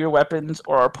photos of your weapons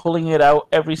or are pulling it out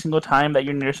every single time that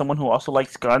you're near someone who also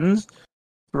likes guns,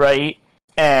 right?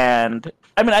 And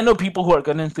I mean, I know people who are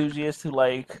gun enthusiasts who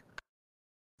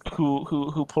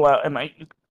who pull out and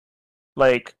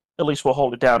like at least we'll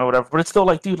hold it down or whatever. But it's still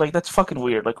like, dude, like that's fucking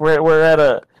weird. Like we're at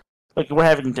a like we're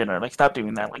having dinner. Like stop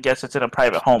doing that. Like yes, it's in a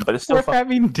private home, but it's still We're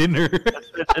having dinner.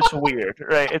 it's weird,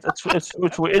 right?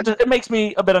 It's weird. It makes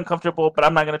me a bit uncomfortable, but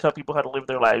I'm not gonna tell people how to live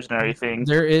their lives and everything.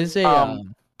 There is a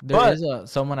But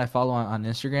someone I follow on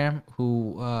Instagram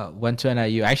who went to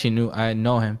NIU. I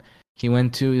know him. He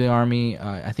went to the army.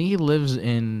 I think he lives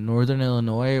in northern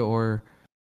Illinois or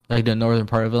like the northern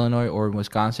part of Illinois or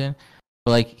Wisconsin.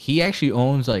 But like he actually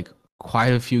owns like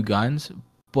quite a few guns.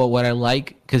 But what I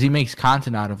like, because he makes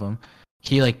content out of them,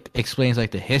 he like explains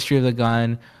like the history of the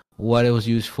gun, what it was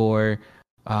used for,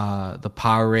 the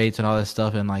power rates and all that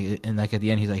stuff, and like at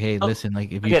the end he's like, hey, listen,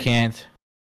 like if you Again, can't.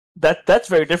 That's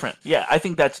very different. Yeah, I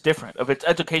think that's different. If it's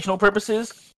educational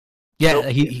purposes. Yeah, Nope.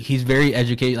 he's very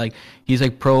educated. Like he's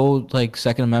like pro like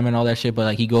Second Amendment, all that shit. But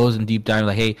like he goes in deep dive.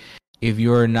 Like, hey, if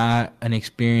you're not an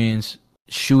experienced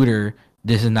shooter,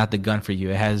 this is not the gun for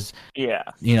you. It has, Yeah.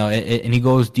 and he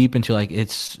goes deep into like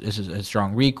it's a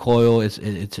strong recoil. It's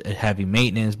a heavy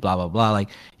maintenance. Blah blah blah. Like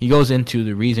he goes into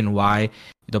the reason why,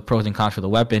 the pros and cons for the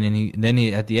weapon, and then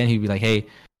at the end he'd be like, hey,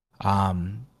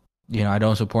 I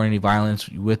don't support any violence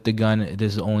with the gun.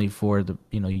 This is only for the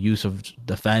use of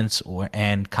defense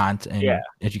and content and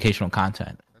educational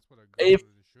content. That's what a gun owner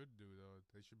should do, though.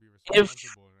 They should be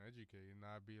responsible and educate, and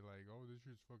not be like, "Oh, this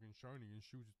shit's fucking shiny and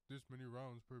shoots this many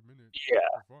rounds per minute." Yeah.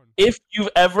 For fun. If you've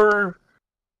ever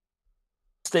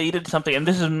stated something, and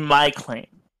this is my claim,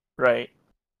 right?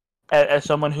 As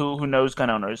someone who knows gun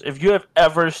owners, if you have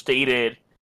ever stated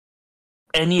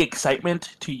any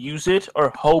excitement to use it or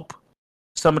hope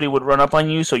somebody would run up on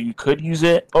you so you could use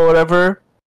it or whatever,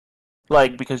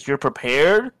 like because you're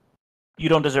prepared, you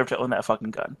don't deserve to own that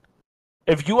fucking gun.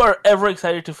 If you are ever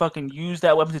excited to fucking use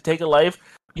that weapon to take a life,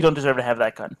 you don't deserve to have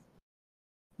that gun.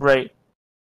 Right?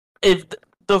 If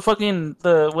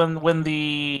when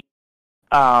the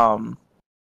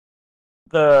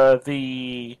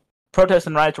protests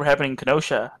and riots were happening in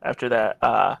Kenosha after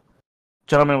that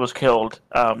gentleman was killed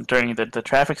during the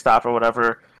traffic stop or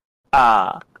whatever,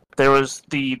 there was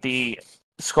the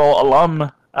Skull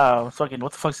alum, fucking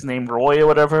what the fuck's his name, Roy or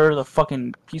whatever, the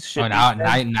fucking piece of shit. Oh,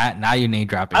 now you're name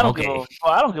dropping. I don't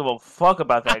give a fuck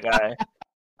about that guy.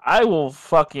 I will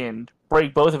fucking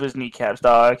break both of his kneecaps,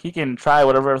 dog. He can try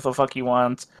whatever the fuck he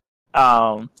wants.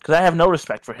 Because I have no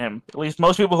respect for him. At least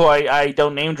most people who I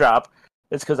don't name drop,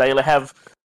 it's because I have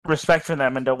respect for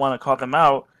them and don't want to call them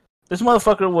out. This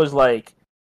motherfucker was like,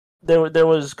 there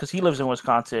was, because he lives in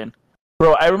Wisconsin.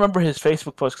 Bro, I remember his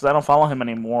Facebook post because I don't follow him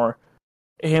anymore.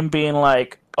 Him being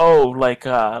like, "Oh, like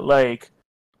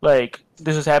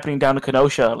this is happening down to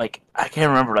Kenosha." Like I can't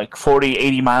remember, like 40,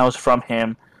 80 miles from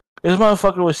him. This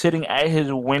motherfucker was sitting at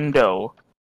his window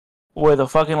with a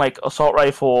fucking like assault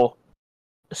rifle,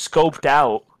 scoped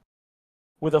out,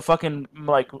 with a fucking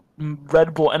like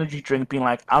Red Bull energy drink, being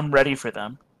like, "I'm ready for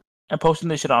them," and posting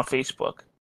this shit on Facebook.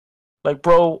 Like,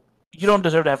 bro, you don't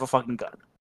deserve to have a fucking gun.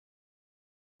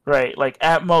 Right, like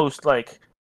at most, like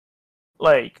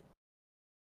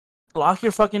lock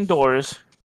your fucking doors.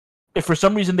 If for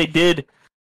some reason they did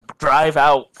drive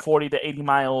out 40 to 80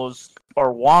 miles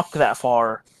or walk that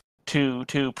far to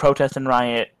protest and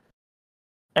riot,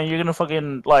 and you're gonna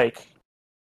fucking like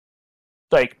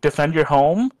defend your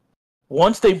home,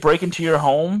 once they break into your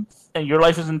home and your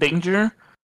life is in danger,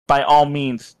 by all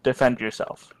means defend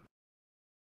yourself.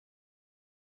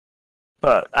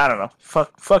 But I don't know.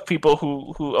 Fuck people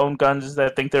who own guns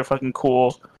that think they're fucking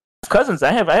cool. Cousins,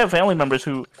 I have family members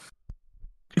who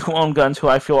own guns who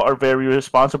I feel are very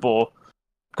responsible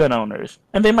gun owners,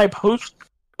 and they might post.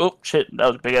 Oh shit, that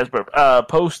was a big ass burp.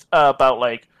 Post about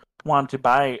like wanting to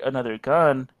buy another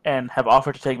gun and have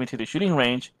offered to take me to the shooting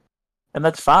range, and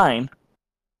that's fine.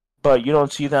 But you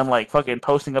don't see them like fucking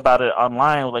posting about it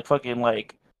online with like fucking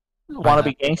like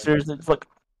wannabe gangsters. It's like,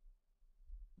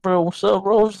 bro, what's up,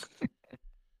 bros?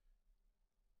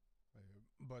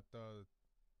 But the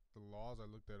laws, I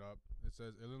looked it up. It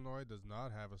says Illinois does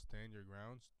not have a stand your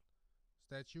ground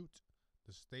statute.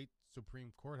 The state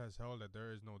Supreme Court has held that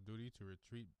there is no duty to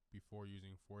retreat before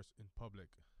using force in public.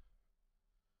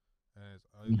 As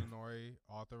Illinois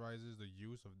authorizes the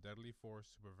use of deadly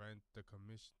force to prevent the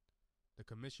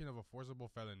commission of a forcible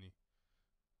felony.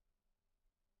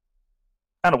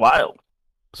 Kind of wild.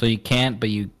 So you can't, but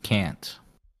you can't.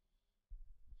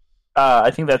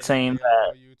 I think that's saying They that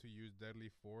allow you to use deadly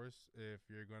force if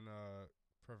you're gonna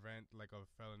prevent like a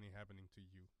felony happening to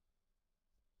you.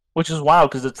 which is wild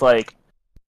because it's like,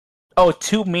 oh,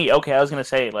 to me, okay, I was gonna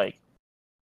say like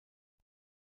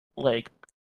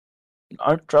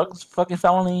aren't drugs fucking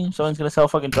felony? Someone's gonna sell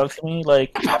fucking drugs to me,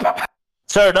 like,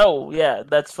 sir, no, yeah,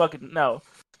 that's fucking no.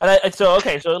 And so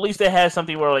okay, so at least it has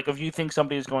something where like if you think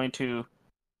somebody is going to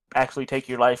actually take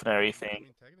your life and I everything,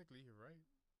 mean, technically, you're right.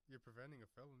 You're preventing a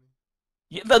felony.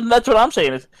 yeah, that's what I'm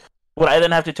saying. Is would I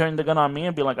then have to turn the gun on me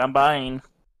and be like, I'm buying?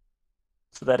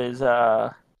 So that is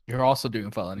You're also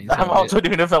doing felonies. I'm also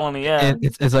doing a felony, yeah.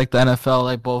 It's like the NFL,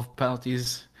 like both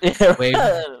penalties. Yeah, waived.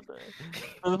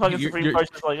 The fucking Supreme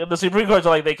Court's like, the Supreme Court's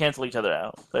like they cancel each other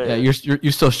out. Yeah, you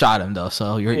still shot him though,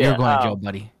 so you're going to jail,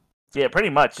 buddy. Yeah, pretty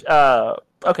much.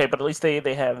 Okay, but at least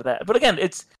they have that. But again,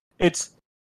 it's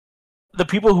the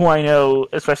people who I know,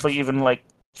 especially even like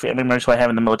family members who I have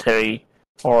in the military,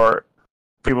 or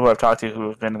people who I've talked to who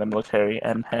have been in the military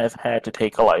and have had to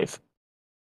take a life.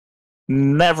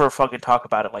 Never fucking talk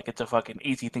about it like it's a fucking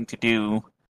easy thing to do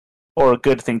or a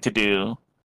good thing to do.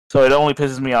 So it only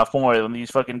pisses me off more when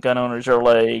these fucking gun owners are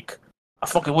like, I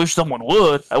fucking wish someone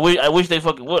would. I wish they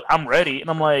fucking would. I'm ready. And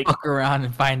I'm like, Fuck around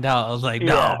and find out. I was like,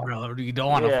 yeah, no, bro, you don't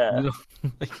want yeah, to.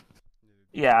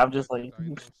 yeah. I'm just like,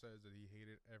 Dino says that he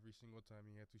hated every single time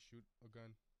he had to shoot a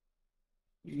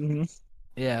gun. mhm.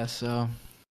 Yeah. So,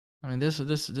 I mean, this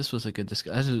was a good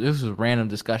discussion. This was a random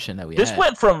discussion that we This had.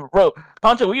 went from bro.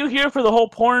 Pancho, were you here for the whole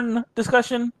porn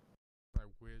discussion? I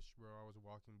wish, bro, I was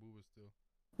walking booba still.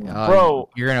 Bro,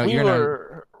 you're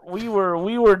gonna.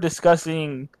 we were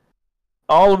discussing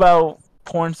all about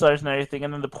porn stars and everything,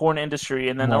 and then the porn industry,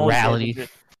 and then Morality.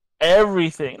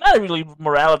 everything. Not really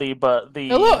morality, but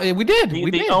Hello, we did.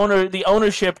 the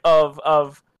ownership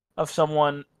of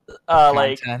someone,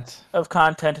 like Content. of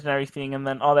content and everything, and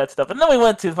then all that stuff. And then we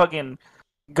went to fucking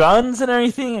guns and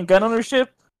everything and gun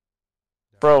ownership.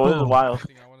 Bro, it was Oh. wild. The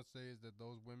thing I want to say is that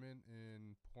those women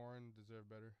in porn deserve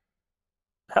better.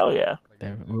 Hell yeah. Like,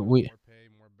 There- they deserve we- more pay,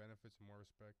 more benefits, and more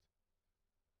respect.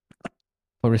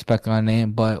 Put respect on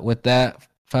name. But with that,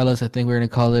 fellas, I think we're gonna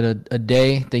call it a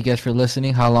day. Thank you guys for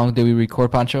listening. How long did we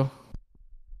record, Pancho?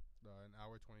 An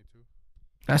hour 22.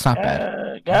 That's not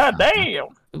bad. God damn.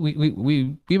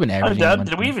 We've been averaging.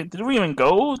 Did we even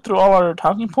go through all our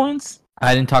talking points?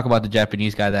 I didn't talk about the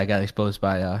Japanese guy that got exposed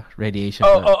by radiation.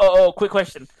 Oh! Quick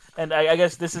question, and I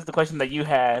guess this is the question that you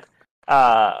had,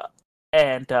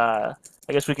 and I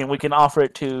guess we can offer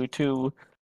it to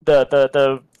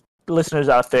the listeners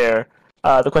out there.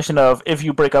 The question of, if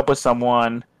you break up with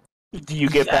someone, do you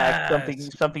get back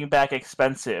something back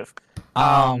expensive?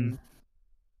 I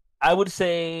would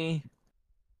say,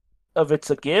 if it's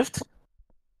a gift,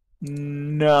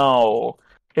 no.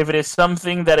 If it is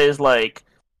something that is like,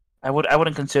 I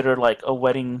wouldn't consider like a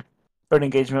wedding or an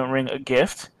engagement ring a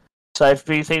gift. So I'd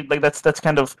be saying like that's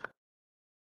kind of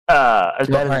as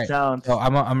bad as it sounds.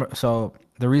 So so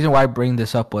the reason why I bring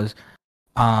this up was,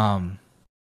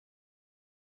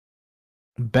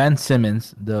 Ben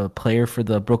Simmons, the player for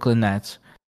the Brooklyn Nets,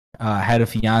 had a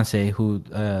fiance who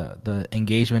the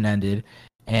engagement ended,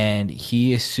 and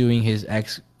he is suing his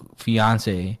ex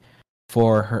fiance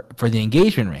for the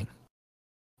engagement ring.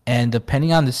 And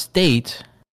depending on the state,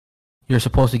 you're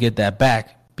supposed to get that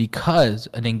back, because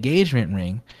an engagement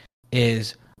ring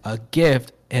is a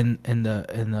gift in the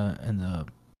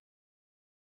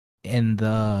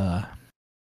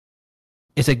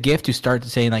it's a gift to start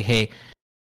saying like, hey,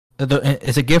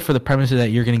 it's a gift for the premises that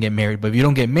you're going to get married. But if you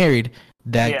don't get married,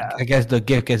 I guess the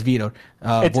gift gets voided.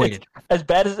 It's, as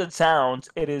bad as it sounds,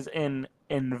 it is an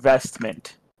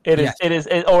investment. It is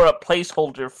or a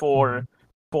placeholder for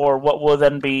what will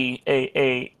then be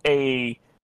a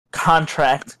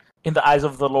contract in the eyes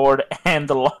of the Lord and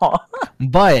the law.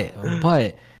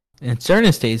 but in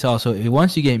certain states also,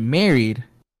 once you get married,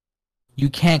 you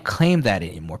can't claim that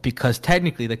anymore, because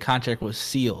technically the contract was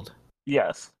sealed.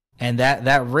 Yes. And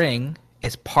that ring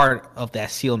is part of that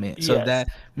sealment. So that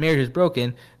marriage is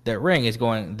broken, that ring is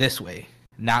going this way,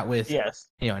 not with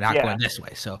going this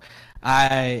way. So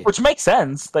which makes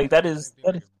sense. Like that is they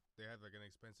have like an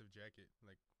expensive jacket,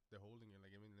 like they're holding it,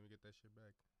 like, let me get that shit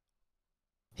back.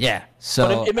 Yeah.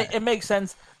 So but it makes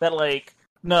sense that, like,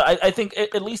 no, I think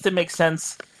at least it makes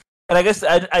sense. And I guess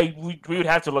we would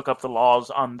have to look up the laws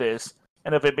on this,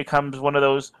 and if it becomes one of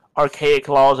those archaic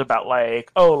laws about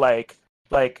like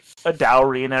a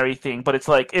dowry and everything, but it's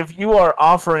like, if you are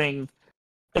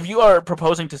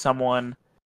proposing to someone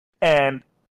and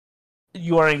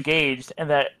you are engaged and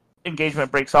that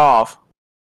engagement breaks off,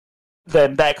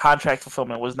 then that contract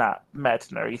fulfillment was not met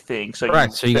and everything. So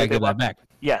so you gotta get that back.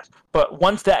 Yes, but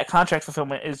once that contract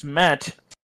fulfillment is met,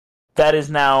 that is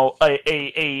now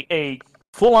a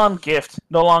full-on gift,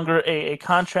 no longer a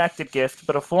contracted gift,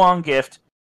 but a full-on gift.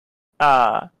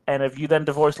 And if you then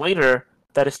divorce later,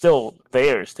 that is still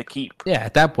theirs to keep. Yeah,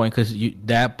 at that point, because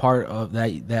that part of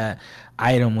that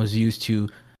item was used to,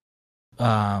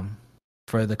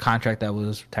 for the contract that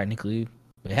was technically,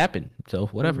 it happened. So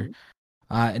whatever.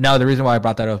 No, the reason why I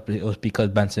brought that up, it was because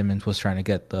Ben Simmons was trying to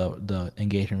get the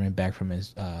engagement ring back from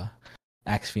his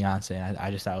ex fiance.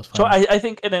 I just thought it was funny. So I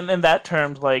think in that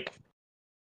terms, like,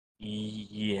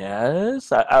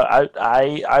 yes,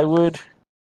 I would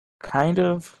kind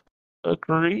of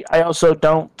agree. I also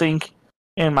don't think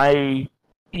even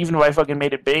if I fucking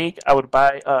made it big, I would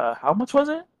buy. How much was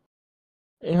it?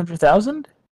 800,000?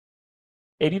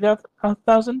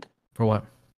 80,000? For what?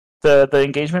 The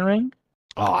engagement ring.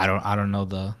 Oh, I don't know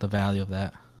the value of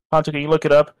that. Poncho, can you look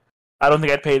it up? I don't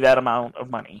think I'd pay that amount of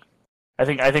money. I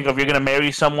think if you're gonna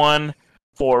marry someone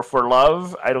for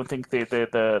love, I don't think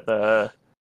the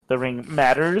ring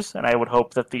matters, and I would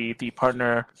hope that the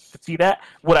partner could see that.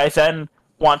 Would I then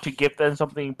want to give them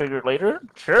something bigger later?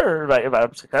 Sure, right, if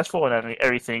I'm successful and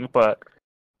everything, but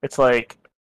it's like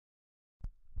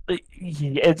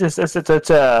it's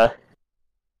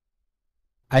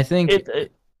I think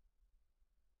it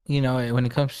you know, when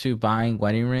it comes to buying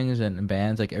wedding rings and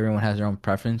bands, like everyone has their own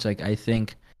preference. Like I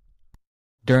think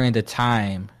during the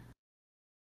time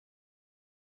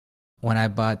when I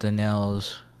bought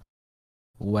Danielle's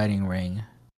wedding ring,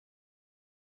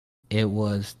 it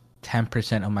was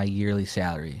 10% of my yearly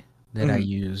salary that I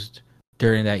used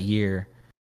during that year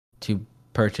to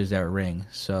purchase that ring.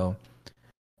 So,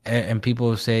 and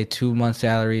people say 2 months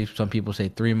salary, some people say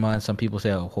 3 months, some people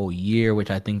say a whole year,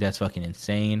 which I think that's fucking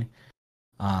insane.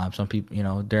 Some people, you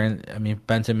know,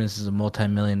 Ben Simmons is a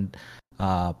multi-million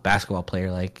basketball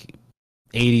player. Like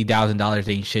 $80,000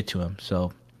 ain't shit to him.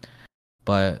 So,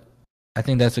 but I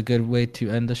think that's a good way to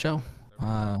end the show.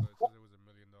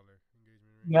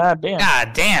 God damn.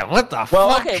 God damn! What the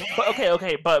Well, fuck?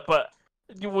 okay, but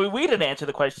we didn't answer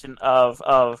the question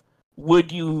of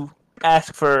would you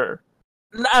ask for?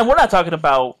 And we're not talking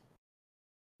about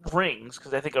rings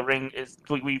because I think a ring is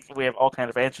we have all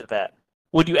kind of answered that.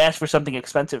 Would you ask for something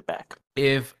expensive back?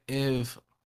 If Yeah, 0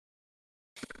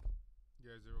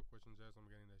 questions asked. I'm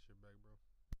getting that shit back,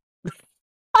 bro.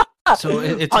 so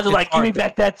it's I was like, give me hard.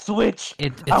 back that Switch.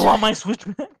 It's I want my Switch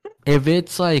back. if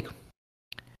it's like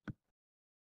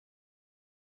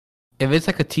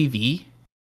a TV,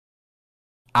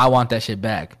 I want that shit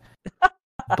back.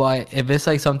 But if it's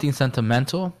like something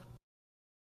sentimental,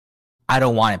 I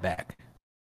don't want it back.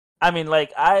 I mean,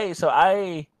 like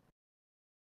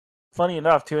funny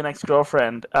enough, to an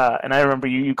ex-girlfriend, and I remember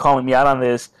you calling me out on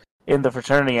this in the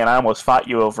fraternity, and I almost fought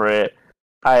you over it.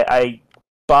 I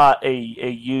bought a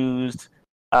used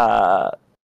 3DS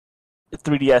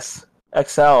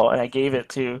XL, and I gave it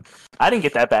to. I didn't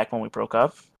get that back when we broke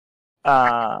up.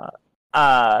 Yeah,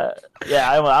 I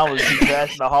was beat your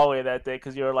ass in the hallway that day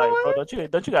because you were like, bro, don't you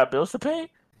got bills to pay?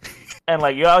 And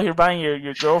like you're out here buying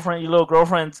your girlfriend, your little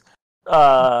girlfriend's.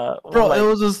 Bro, like, it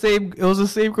was the same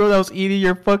girl that was eating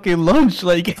your fucking lunch.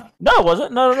 Like, no, it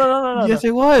wasn't. No. yes,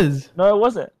 it was. No, it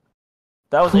wasn't.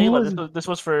 That was Who Ayla. was This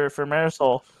was for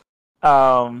Marisol.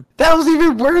 That was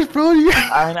even worse, bro.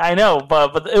 I know,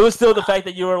 but it was still the fact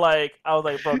that you were like, I was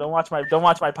like, bro, don't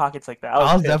watch my pockets like that.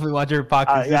 I was definitely watching your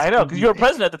pockets. Yeah, I know, because you were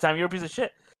president at the time. You were a piece of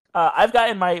shit. I've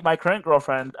gotten my current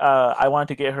girlfriend. I wanted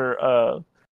to get her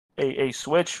a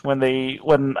Switch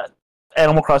when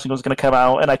Animal Crossing was going to come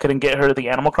out, and I couldn't get her the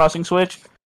Animal Crossing Switch,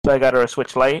 so I got her a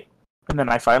Switch Lite, and then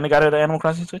I finally got her the Animal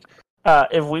Crossing Switch.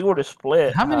 If we were to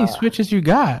split, How many Switches you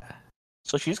got?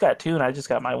 So she's got 2, and I just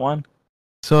got my 1.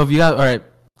 So if you got, all right,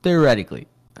 theoretically,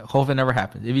 hope it never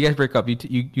happens. If you guys break up,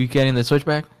 you getting the Switch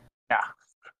back? Nah.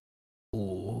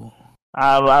 Ooh.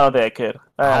 I don't think I could.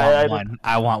 I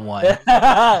want one.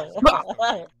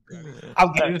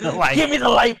 I'll give you the light. Give me the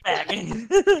light back.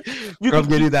 I'll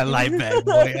give you that light back,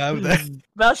 boy.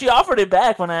 No, she offered it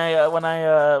back when I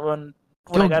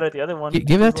got it the other one.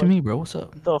 Give that to me, bro. What's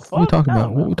up? The fuck? What we talking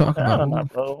about? What we talking I don't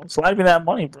about? know, bro. Slide me that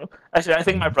money, bro. Actually, I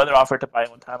think my brother offered to buy it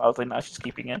one time. I was like, nah, she's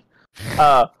keeping it.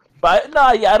 But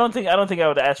no, yeah, I don't think I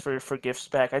would ask for gifts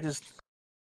back. I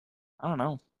don't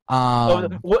know.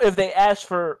 If they ask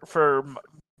for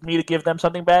me to give them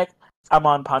something back, I'm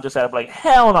on Poncho's side. I'm like,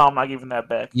 hell no, I'm not giving that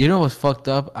back. You know what's fucked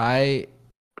up? My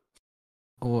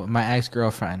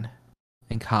ex-girlfriend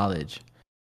in college,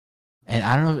 and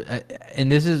I don't know. And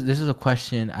this is a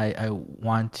question I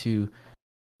want to,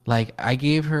 like. I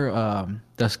gave her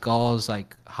the Skulls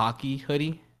like hockey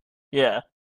hoodie. Yeah.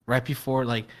 Right before,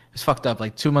 like, it's fucked up.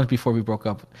 Like 2 months before we broke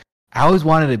up, I always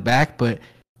wanted it back, but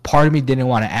part of me didn't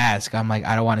want to ask. I'm like,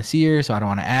 I don't want to see her, so I don't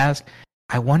want to ask.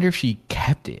 I wonder if she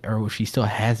kept it or if she still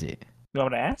has it. You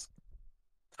want me to ask?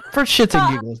 For shits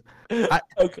and giggles.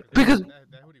 Okay. Because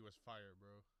that hoodie was fire,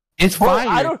 bro. it's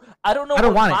fire. I don't know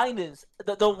what mine is.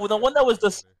 The one that was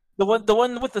the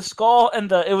one with the skull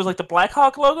and it was like the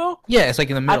Blackhawk logo. Yeah, it's like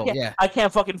in the middle. I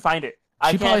can't fucking find it.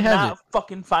 She probably has it.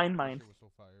 Fucking find mine.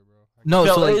 No,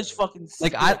 so like, it is fucking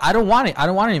sick. like I don't want it. I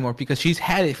don't want it anymore because she's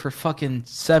had it for fucking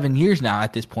 7 years now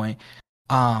at this point.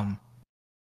 But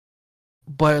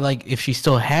like, if she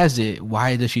still has it,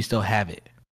 why does she still have it?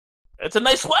 It's a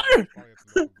nice sweater.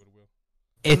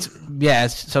 It's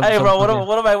Hey, bro,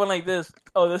 what if I went like this?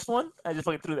 Oh, this one? I just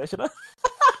fucking threw that shit up.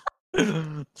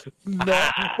 No,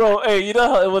 bro. Hey, you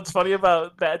know what's funny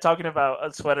about that? Talking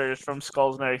about sweaters from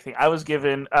skulls and everything. I was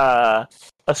given a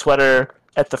sweater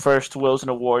at the first Wilson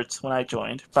Awards when I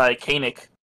joined by Koenig,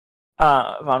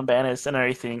 Von Banis and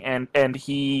everything, and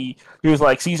he was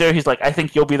like, Caesar. He's like, I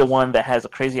think you'll be the one that has a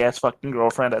crazy ass fucking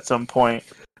girlfriend at some point.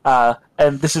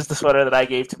 And this is the sweater that I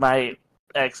gave to my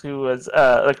ex, who was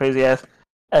a crazy ass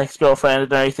ex girlfriend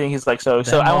and everything. He's like, so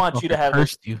That I want you to motherfucker have this.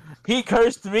 cursed you. He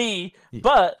cursed me,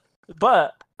 Yeah.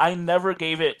 but I never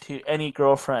gave it to any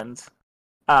girlfriends.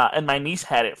 And my niece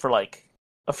had it for like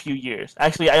a few years.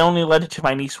 Actually, I only lent it to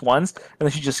my niece once, and then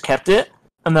she just kept it.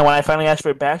 And then when I finally asked for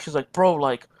it back, she's like, "Bro,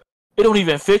 like, it don't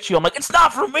even fit you." I'm like, "It's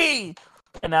not for me."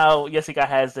 And now Jessica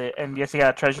has it, and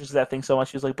Jessica treasures that thing so much.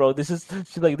 She's like, "Bro, this is the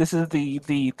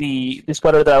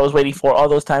sweater that I was waiting for all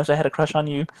those times I had a crush on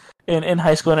you in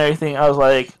high school and everything." I was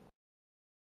like,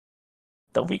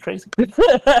 "Don't be crazy.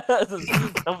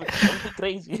 don't be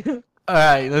crazy." All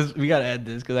right, we gotta end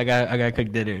this because I gotta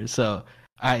cook dinner. So,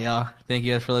 all right, y'all. Thank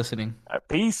you guys for listening.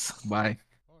 Peace. Bye.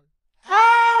 I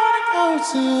wanna go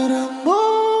to the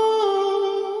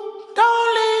moon.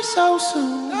 Don't leave so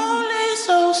soon. Don't leave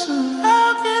so soon.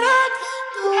 How can I get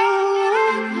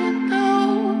through?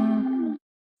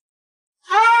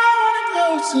 I wanna go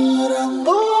to the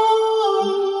moon.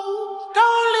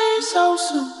 Don't leave so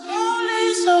soon. Don't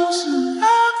leave so soon.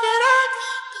 How can I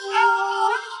get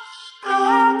through?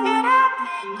 How can I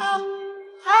get through?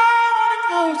 I wanna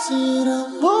go to the